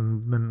different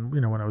person than,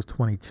 when I was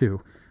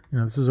 22.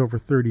 This is over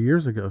 30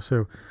 years ago.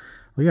 So,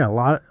 yeah,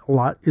 a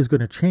lot is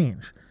going to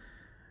change.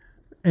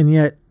 And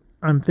yet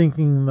I'm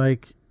thinking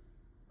like,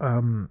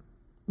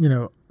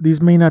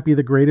 these may not be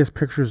the greatest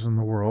pictures in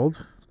the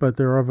world, but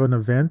they're of an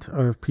event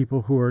of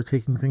people who are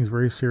taking things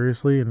very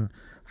seriously and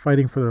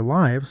fighting for their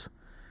lives.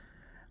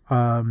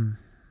 And,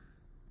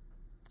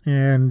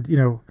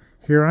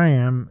 here I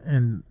am,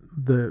 and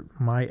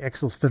my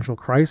existential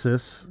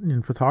crisis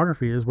in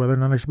photography is whether or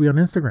not I should be on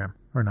Instagram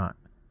or not,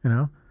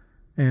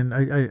 And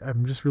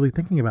I'm just really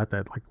thinking about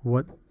that. Like,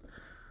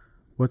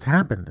 what's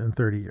happened in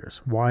 30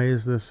 years? Why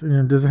is this?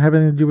 Does it have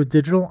anything to do with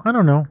digital? I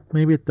don't know.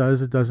 Maybe it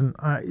does. It doesn't.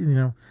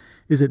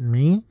 Is it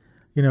me?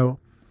 A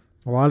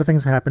lot of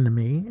things happened to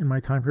me in my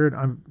time period.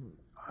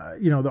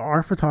 There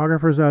are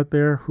photographers out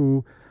there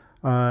who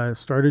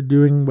started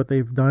doing what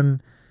they've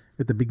done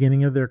at the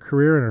beginning of their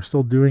career and are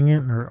still doing it,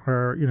 and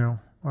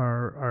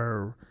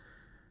are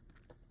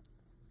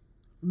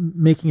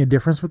making a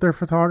difference with their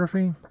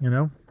photography.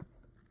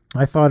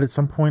 I thought at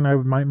some point I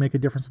might make a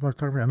difference in my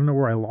photography. I don't know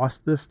where I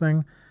lost this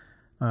thing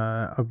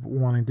of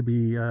wanting to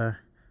be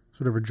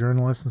sort of a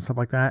journalist and stuff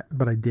like that,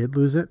 but I did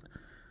lose it.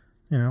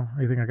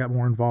 I think I got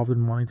more involved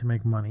in wanting to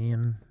make money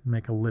and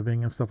make a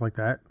living and stuff like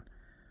that.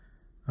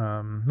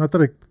 Not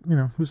that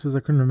who says I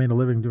couldn't have made a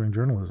living doing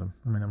journalism?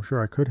 I mean, I'm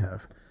sure I could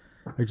have.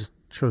 I just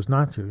chose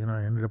not to.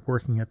 I ended up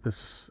working at the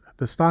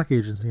stock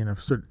agency, and I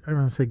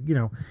want to say,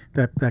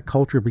 that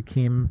culture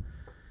became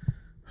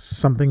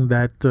something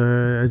that,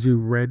 as you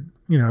read,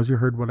 as you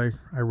heard what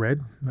I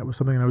read, that was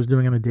something that I was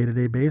doing on a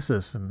day-to-day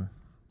basis. And,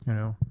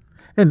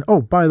 and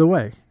oh, by the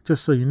way,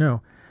 just so you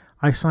know,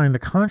 I signed a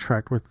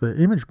contract with the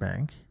Image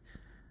Bank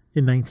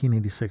in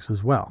 1986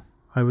 as well.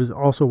 I was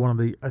also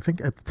I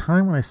think at the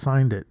time when I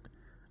signed it,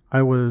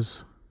 I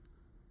was,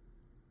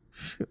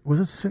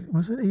 was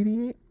it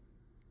 88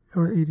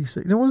 or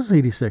 86? No, it was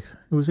 86.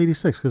 It was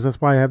 86 because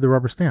that's why I have the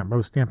rubber stamp. I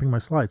was stamping my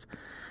slides.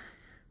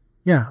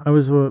 Yeah, I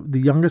was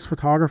the youngest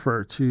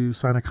photographer to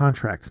sign a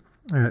contract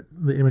at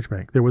the Image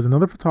Bank. There was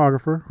another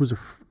photographer who's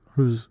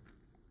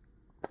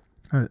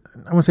I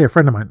want to say a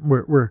friend of mine.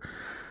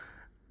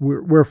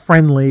 We're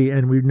friendly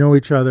and we know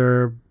each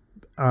other.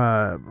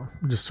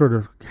 Just sort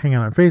of hang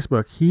out on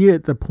Facebook. He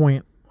at the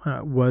point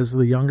was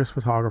the youngest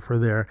photographer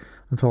there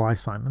until I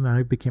signed, and then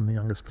I became the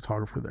youngest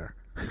photographer there,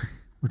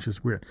 which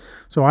is weird.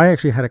 So I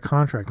actually had a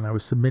contract, and I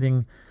was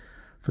submitting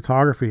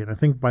photography, and I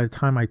think by the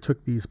time I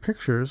took these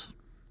pictures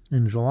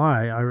in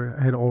July,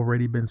 I had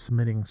already been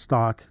submitting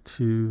stock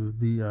to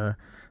the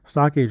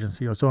stock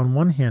agency. So on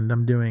one hand,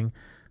 I'm doing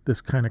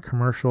this kind of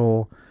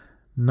commercial,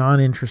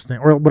 non-interesting,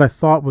 or what I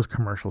thought was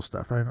commercial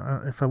stuff.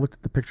 If I looked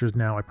at the pictures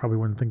now, I probably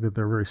wouldn't think that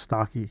they're very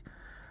stocky.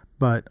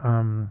 But,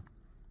 on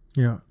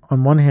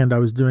one hand, I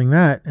was doing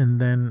that, and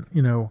then,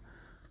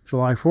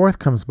 July 4th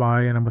comes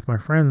by, and I'm with my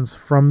friends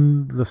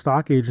from the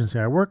stock agency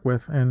I work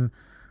with, and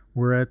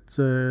we're at,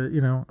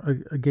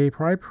 a gay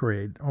pride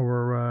parade,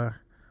 or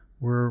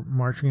we're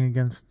marching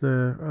against,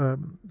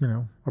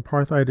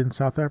 apartheid in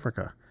South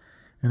Africa,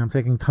 and I'm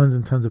taking tons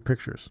and tons of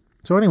pictures.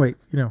 So anyway,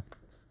 I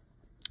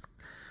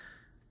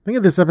think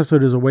of this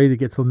episode as a way to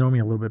get to know me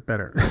a little bit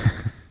better,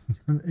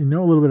 and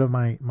know a little bit of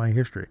my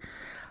history.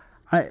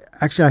 I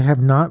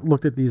have not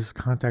looked at these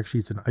contact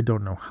sheets in I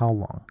don't know how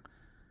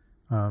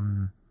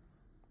long.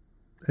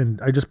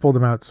 And I just pulled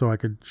them out so I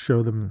could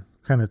show them,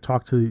 kind of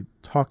talk to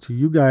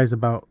you guys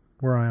about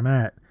where I'm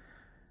at,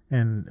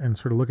 and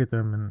sort of look at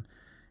them,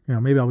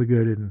 and maybe I'll be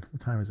good. And what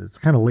time is it? It's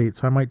kind of late,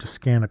 so I might just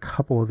scan a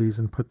couple of these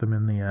and put them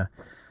in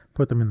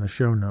the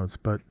show notes.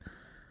 But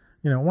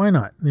why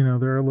not?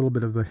 They're a little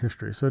bit of the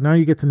history. So now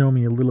you get to know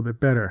me a little bit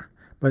better.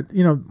 But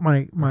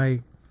my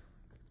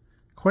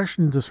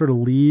question to sort of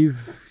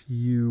leave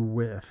you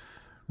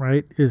with,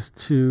 right, is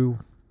to,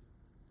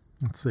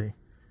 let's see, I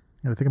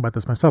gotta think about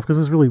this myself, because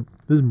this is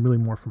really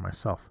more for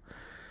myself.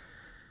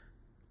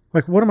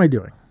 Like, what am I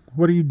doing?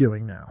 What are you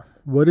doing now?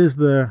 What's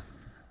the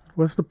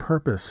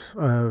purpose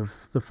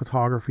of the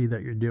photography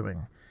that you're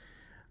doing?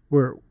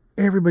 Where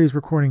everybody's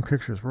recording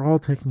pictures, we're all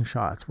taking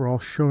shots, we're all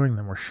showing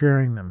them, we're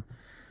sharing them.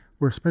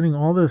 We're spending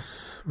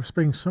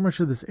so much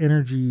of this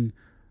energy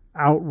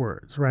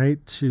outwards,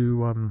 right,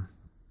 to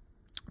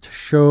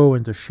show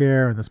and to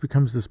share, and this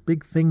becomes this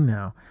big thing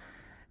now.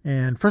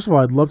 And first of all,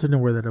 I'd love to know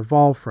where that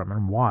evolved from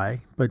and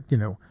why. But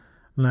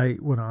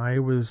when I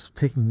was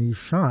taking these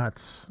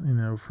shots,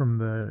 from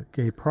the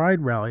Gay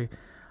Pride rally,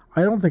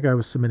 I don't think I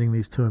was submitting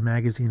these to a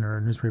magazine or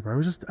a newspaper.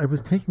 I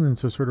was taking them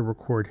to sort of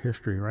record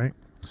history, right?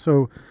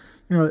 So,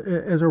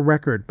 as a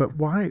record. But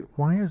why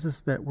is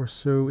this that we're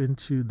so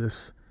into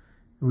this?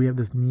 We have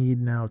this need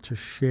now to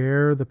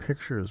share the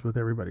pictures with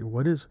everybody.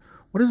 What is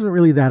it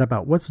really that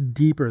about? What's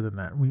deeper than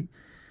that? I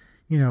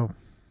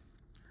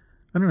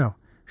don't know.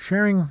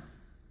 Sharing.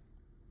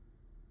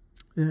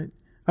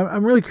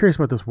 I'm really curious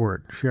about this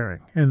word,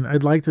 sharing, and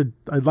I'd like to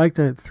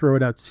throw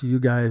it out to you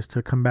guys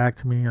to come back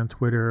to me on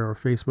Twitter or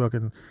Facebook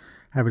and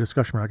have a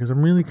discussion about it, because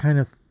I'm really kind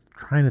of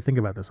trying to think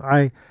about this.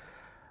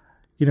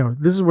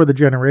 This is where the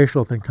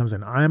generational thing comes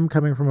in. I'm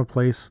coming from a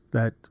place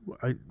that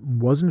I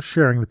wasn't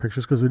sharing the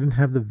pictures because we didn't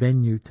have the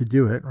venue to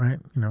do it, right?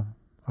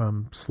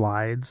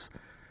 Slides,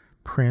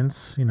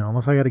 prints,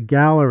 unless I got a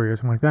gallery or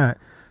something like that.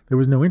 There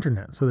was no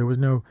internet, so there was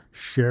no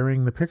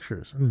sharing the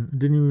pictures, and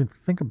didn't even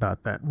think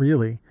about that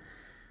really.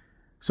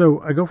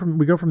 So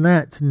we go from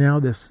that to now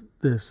this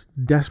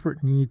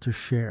desperate need to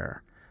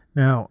share.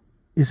 Now,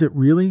 is it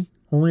really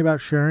only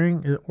about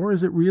sharing, or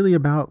is it really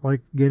about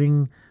like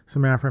getting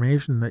some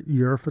affirmation that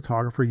you're a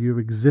photographer, you've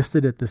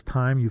existed at this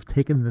time, you've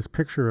taken this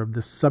picture of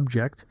this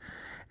subject,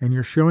 and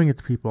you're showing it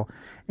to people,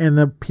 and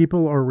the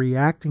people are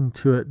reacting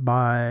to it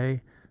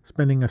by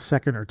spending a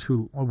second or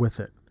two with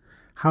it?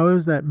 How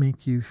does that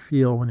make you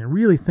feel when you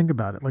really think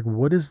about it? Like,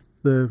 what is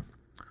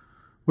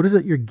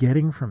it you're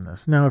getting from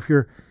this? Now, if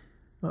you're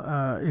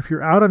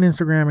out on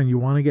Instagram and you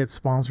want to get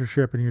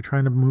sponsorship and you're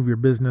trying to move your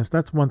business,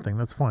 that's one thing.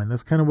 That's fine.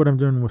 That's kind of what I'm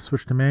doing with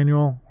Switch to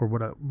Manual, or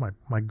what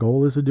my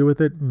goal is to do with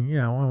it. And,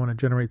 I want to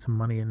generate some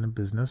money in the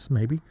business,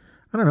 maybe.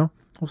 I don't know.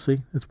 We'll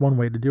see. It's one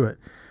way to do it.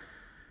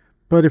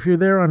 But if you're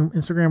there on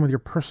Instagram with your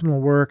personal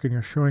work and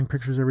you're showing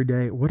pictures every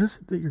day, what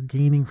is it that you're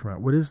gaining from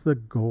it? What is the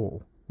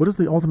goal? What is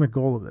the ultimate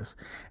goal of this?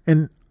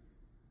 And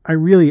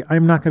I'm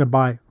not going to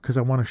buy because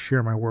I want to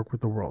share my work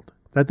with the world.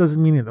 That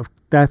doesn't mean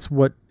that's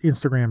what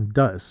Instagram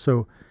does.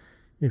 So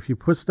if you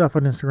put stuff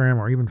on Instagram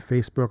or even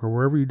Facebook or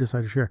wherever you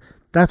decide to share,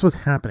 that's what's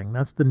happening.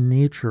 That's the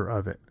nature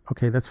of it.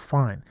 Okay, that's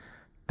fine.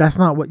 That's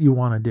not what you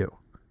want to do.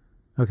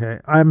 Okay,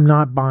 I'm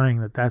not buying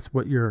that that's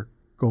what your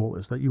goal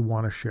is, that you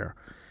want to share.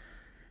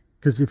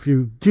 Because if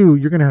you do,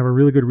 you're going to have a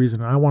really good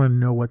reason. I want to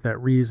know what that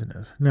reason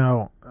is.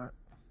 Now,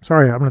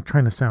 sorry, I'm not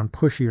trying to sound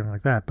pushy or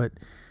like that, but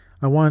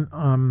I want...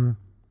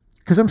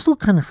 because I'm still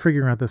kind of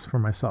figuring out this for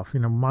myself.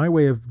 My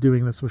way of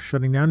doing this was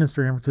shutting down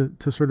Instagram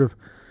to sort of,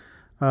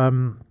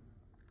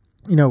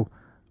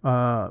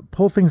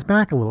 pull things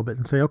back a little bit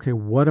and say, okay,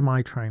 what am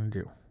I trying to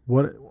do?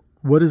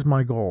 What is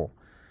my goal?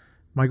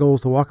 My goal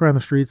is to walk around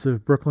the streets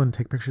of Brooklyn,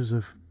 take pictures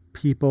of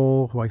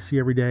people who I see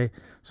every day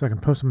so I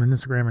can post them on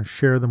Instagram and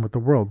share them with the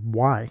world.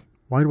 Why?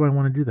 Why do I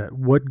want to do that?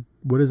 What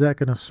is that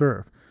going to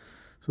serve?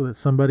 So that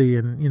somebody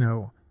in,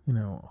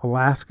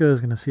 Alaska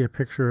is going to see a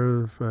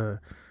picture of a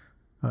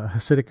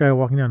Hasidic guy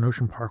walking down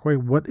Ocean Parkway.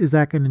 What is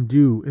that going to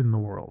do in the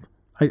world?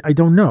 I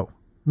don't know.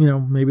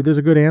 Maybe there's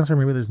a good answer,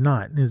 maybe there's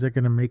not. Is it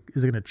going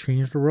to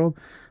change the world?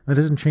 That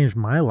doesn't change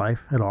my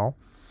life at all,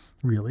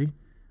 really.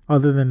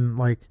 Other than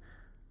like,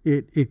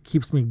 it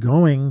keeps me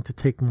going to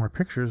take more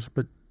pictures.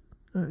 But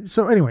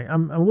so anyway,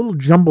 I'm a little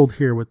jumbled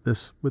here with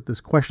this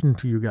question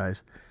to you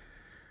guys.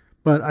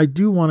 But I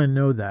do want to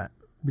know that,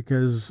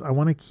 because I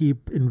want to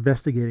keep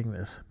investigating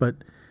this. But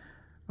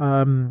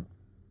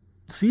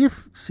see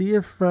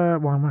if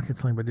well, I'm not going to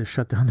tell anybody to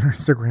shut down their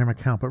Instagram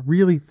account, but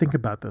really think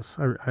about this.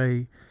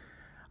 I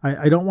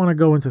don't want to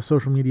go into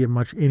social media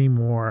much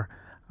anymore.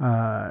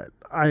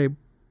 I'm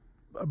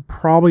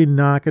probably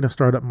not going to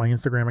start up my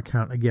Instagram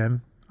account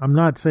again. I'm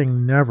not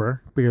saying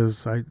never,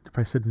 because if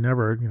I said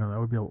never, that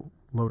would be a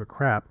load of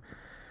crap.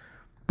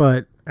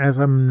 But as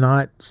I'm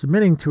not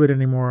submitting to it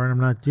anymore and I'm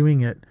not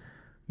doing it,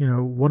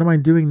 what am I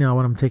doing now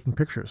when I'm taking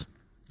pictures?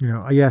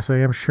 Yes, I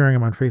am sharing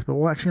them on Facebook.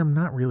 Well, actually, I'm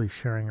not really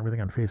sharing everything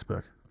on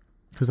Facebook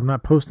because I'm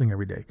not posting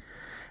every day.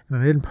 And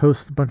I didn't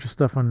post a bunch of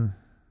stuff on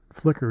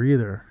Flickr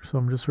either. So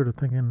I'm just sort of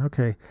thinking,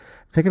 okay,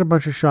 I've taken a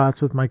bunch of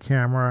shots with my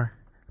camera.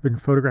 I've been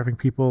photographing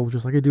people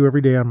just like I do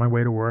every day on my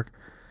way to work.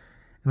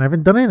 And I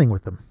haven't done anything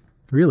with them,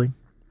 really.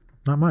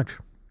 Not much.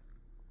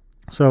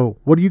 So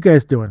what are you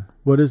guys doing?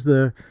 What is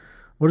the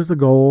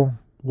goal?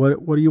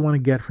 What do you want to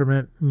get from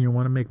it? You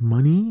want to make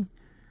money?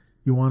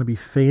 You want to be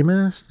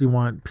famous? Do you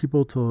want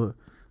people to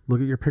look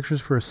at your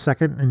pictures for a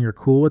second and you're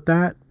cool with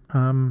that?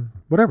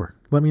 Whatever.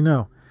 Let me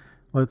know.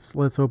 Let's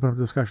open up a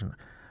discussion.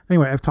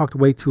 Anyway, I've talked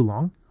way too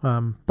long.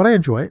 But I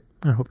enjoy it.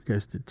 I hope you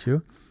guys did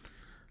too.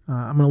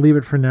 I'm going to leave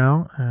it for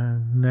now.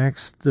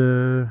 Next,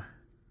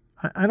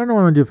 I don't know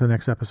what I'm going to do for the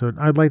next episode.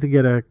 I'd like to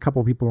get a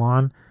couple people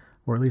on,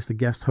 or at least a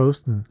guest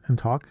host, and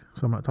talk,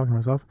 so I'm not talking to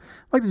myself.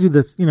 I'd like to do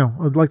this,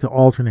 I'd like to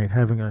alternate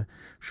having a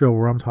show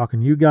where I'm talking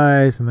to you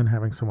guys and then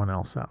having someone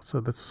else out.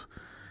 So that's,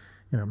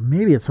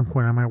 maybe at some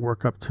point I might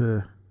work up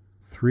to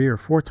 3 or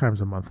 4 times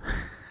a month.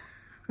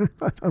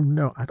 I don't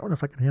know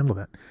if I can handle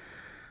that.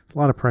 It's a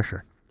lot of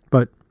pressure.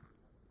 But,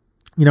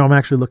 I'm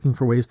actually looking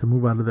for ways to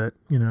move out of that,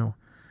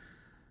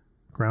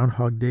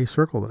 Groundhog Day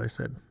circle that I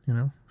said,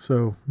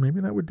 So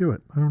maybe that would do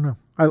it. I don't know.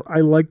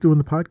 I like doing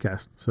the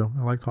podcast, so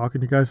I like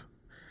talking to you guys.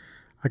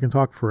 I can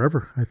talk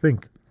forever, I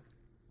think.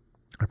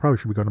 I probably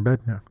should be going to bed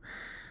now.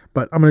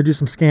 But I'm going to do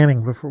some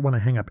scanning before when I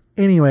hang up.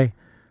 Anyway,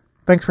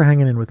 thanks for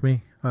hanging in with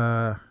me.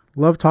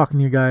 Love talking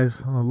to you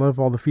guys. I love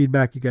all the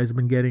feedback you guys have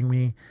been getting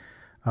me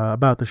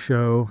about the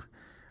show.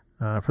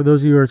 For those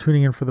of you who are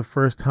tuning in for the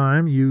first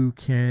time, you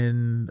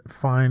can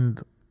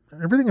find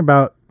everything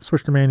about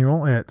Switch to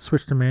Manual at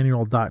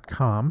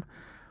switchtomanual.com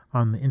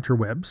on the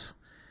interwebs.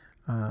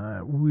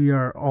 We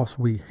are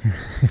also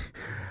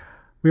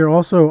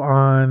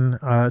on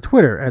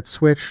Twitter at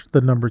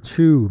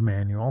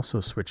Switch2Manual, so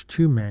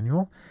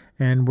Switch2Manual,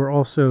 and we're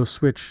also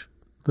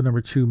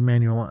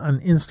Switch2Manual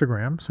on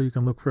Instagram, so you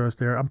can look for us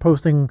there. I'm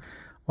posting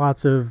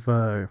lots of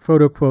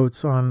photo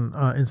quotes on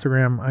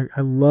Instagram.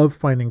 I love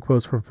finding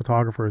quotes from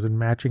photographers and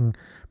matching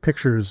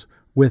pictures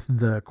with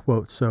the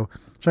quotes, so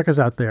check us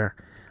out there.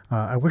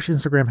 I wish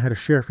Instagram had a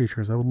share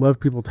features. I would love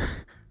people to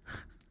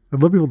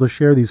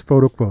share these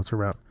photo quotes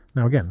around.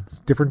 Now again, it's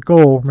a different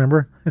goal,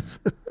 remember?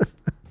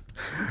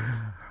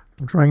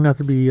 I'm trying not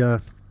to be,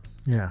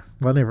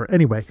 whatever.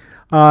 Anyway,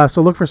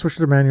 so look for Switch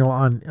to Manual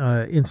on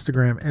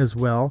Instagram as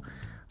well.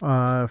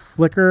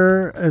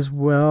 Flickr as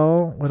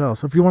well. What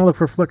else? If you want to look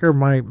for Flickr,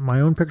 my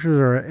own pictures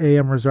are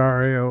AM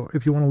Rosario.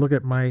 If you want to look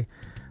at my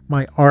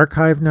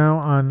archive now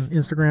on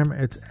Instagram,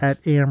 it's at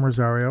AM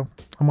Rosario.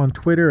 I'm on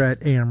Twitter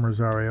at AM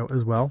Rosario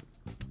as well.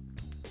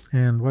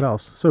 And what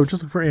else? So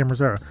just look for AM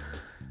Rosario.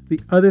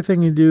 The other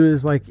thing you do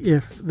is, like,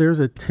 if there's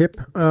a tip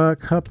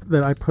cup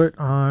that I put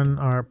on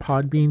our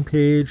Podbean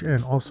page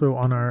and also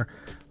on our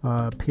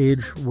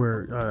page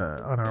where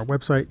on our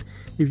website,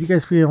 if you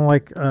guys feel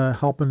like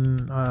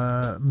helping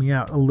me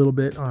out a little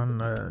bit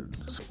on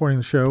supporting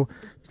the show,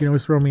 you can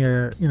always throw me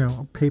a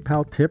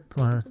PayPal tip.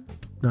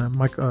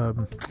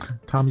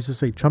 Tom used to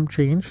say chump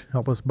change,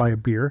 help us buy a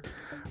beer,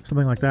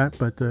 something like that.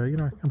 But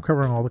I'm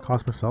covering all the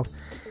costs myself.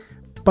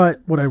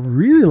 But what I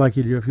really like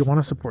you to do, if you want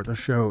to support the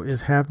show,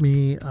 is have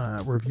me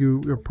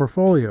review your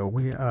portfolio.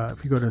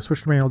 If you go to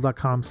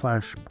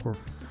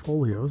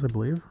switchtomanual.com/portfolios, I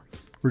believe,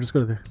 or just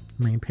go to the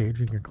main page,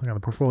 you can click on the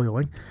portfolio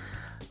link.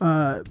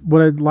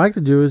 What I'd like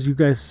to do is you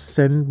guys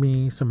send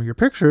me some of your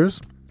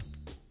pictures,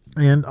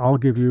 and I'll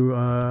give you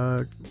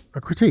a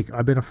critique.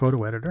 I've been a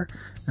photo editor,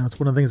 and it's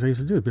one of the things I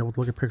used to do, be able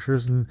to look at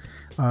pictures and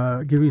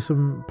give you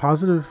some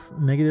positive,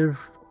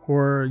 negative,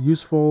 or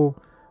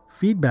useful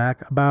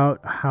feedback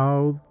about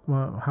how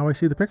I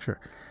see the picture.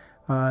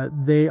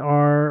 They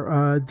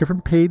are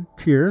different paid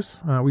tiers.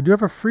 We do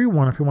have a free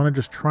one if you want to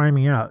just try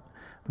me out.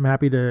 I'm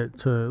happy to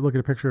look at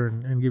a picture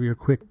and give you a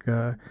quick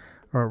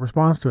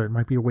response to it. It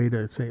might be a way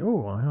to say,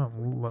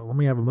 let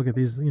me have a look at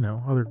these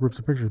other groups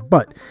of pictures.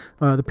 But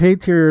the paid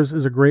tiers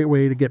is a great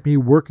way to get me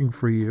working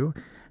for you,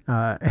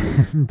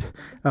 and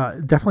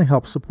definitely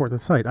helps support the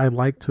site. I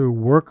like to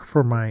work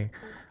for my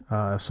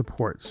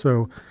support.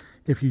 So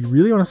if you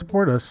really want to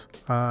support us,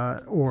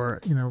 or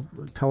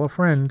tell a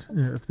friend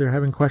if they're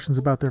having questions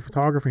about their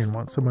photography and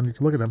want somebody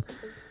to look at them,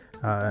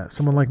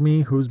 someone like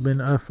me who's been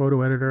a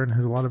photo editor and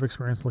has a lot of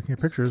experience looking at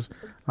pictures,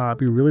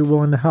 be really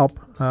willing to help.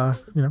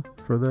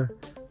 For the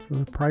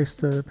price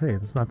to pay.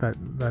 It's not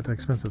that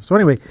expensive. So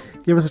anyway,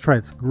 give us a try.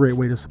 It's a great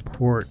way to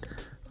support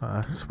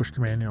Switch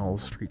to Manual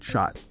Street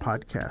Shot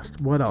podcast.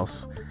 What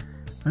else?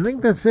 I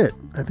think that's it.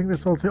 I think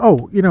that's all. The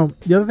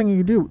other thing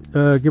you can do,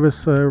 give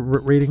us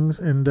ratings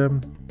and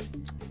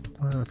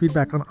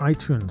feedback on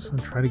iTunes,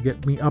 and try to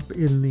get me up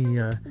in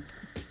the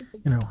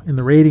in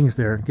the ratings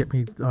there, and get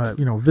me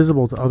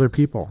visible to other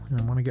people.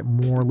 I want to get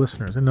more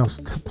listeners. And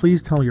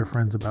please tell your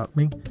friends about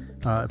me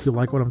if you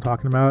like what I'm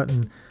talking about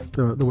and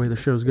the way the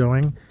show's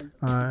going.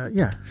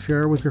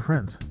 Share it with your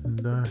friends,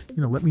 and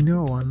let me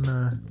know on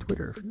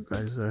Twitter if you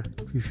guys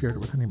if you shared it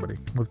with anybody.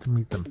 Love to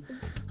meet them.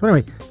 So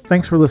anyway,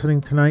 thanks for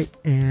listening tonight,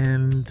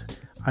 and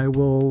I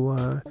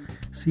will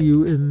see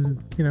you in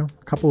a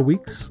couple of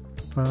weeks.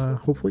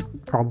 Hopefully,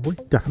 probably,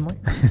 definitely.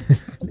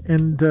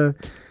 And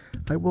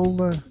I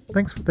will.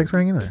 Thanks for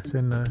hanging in there,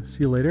 and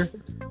see you later.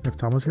 If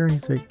Tom was here,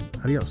 he'd say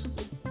adios.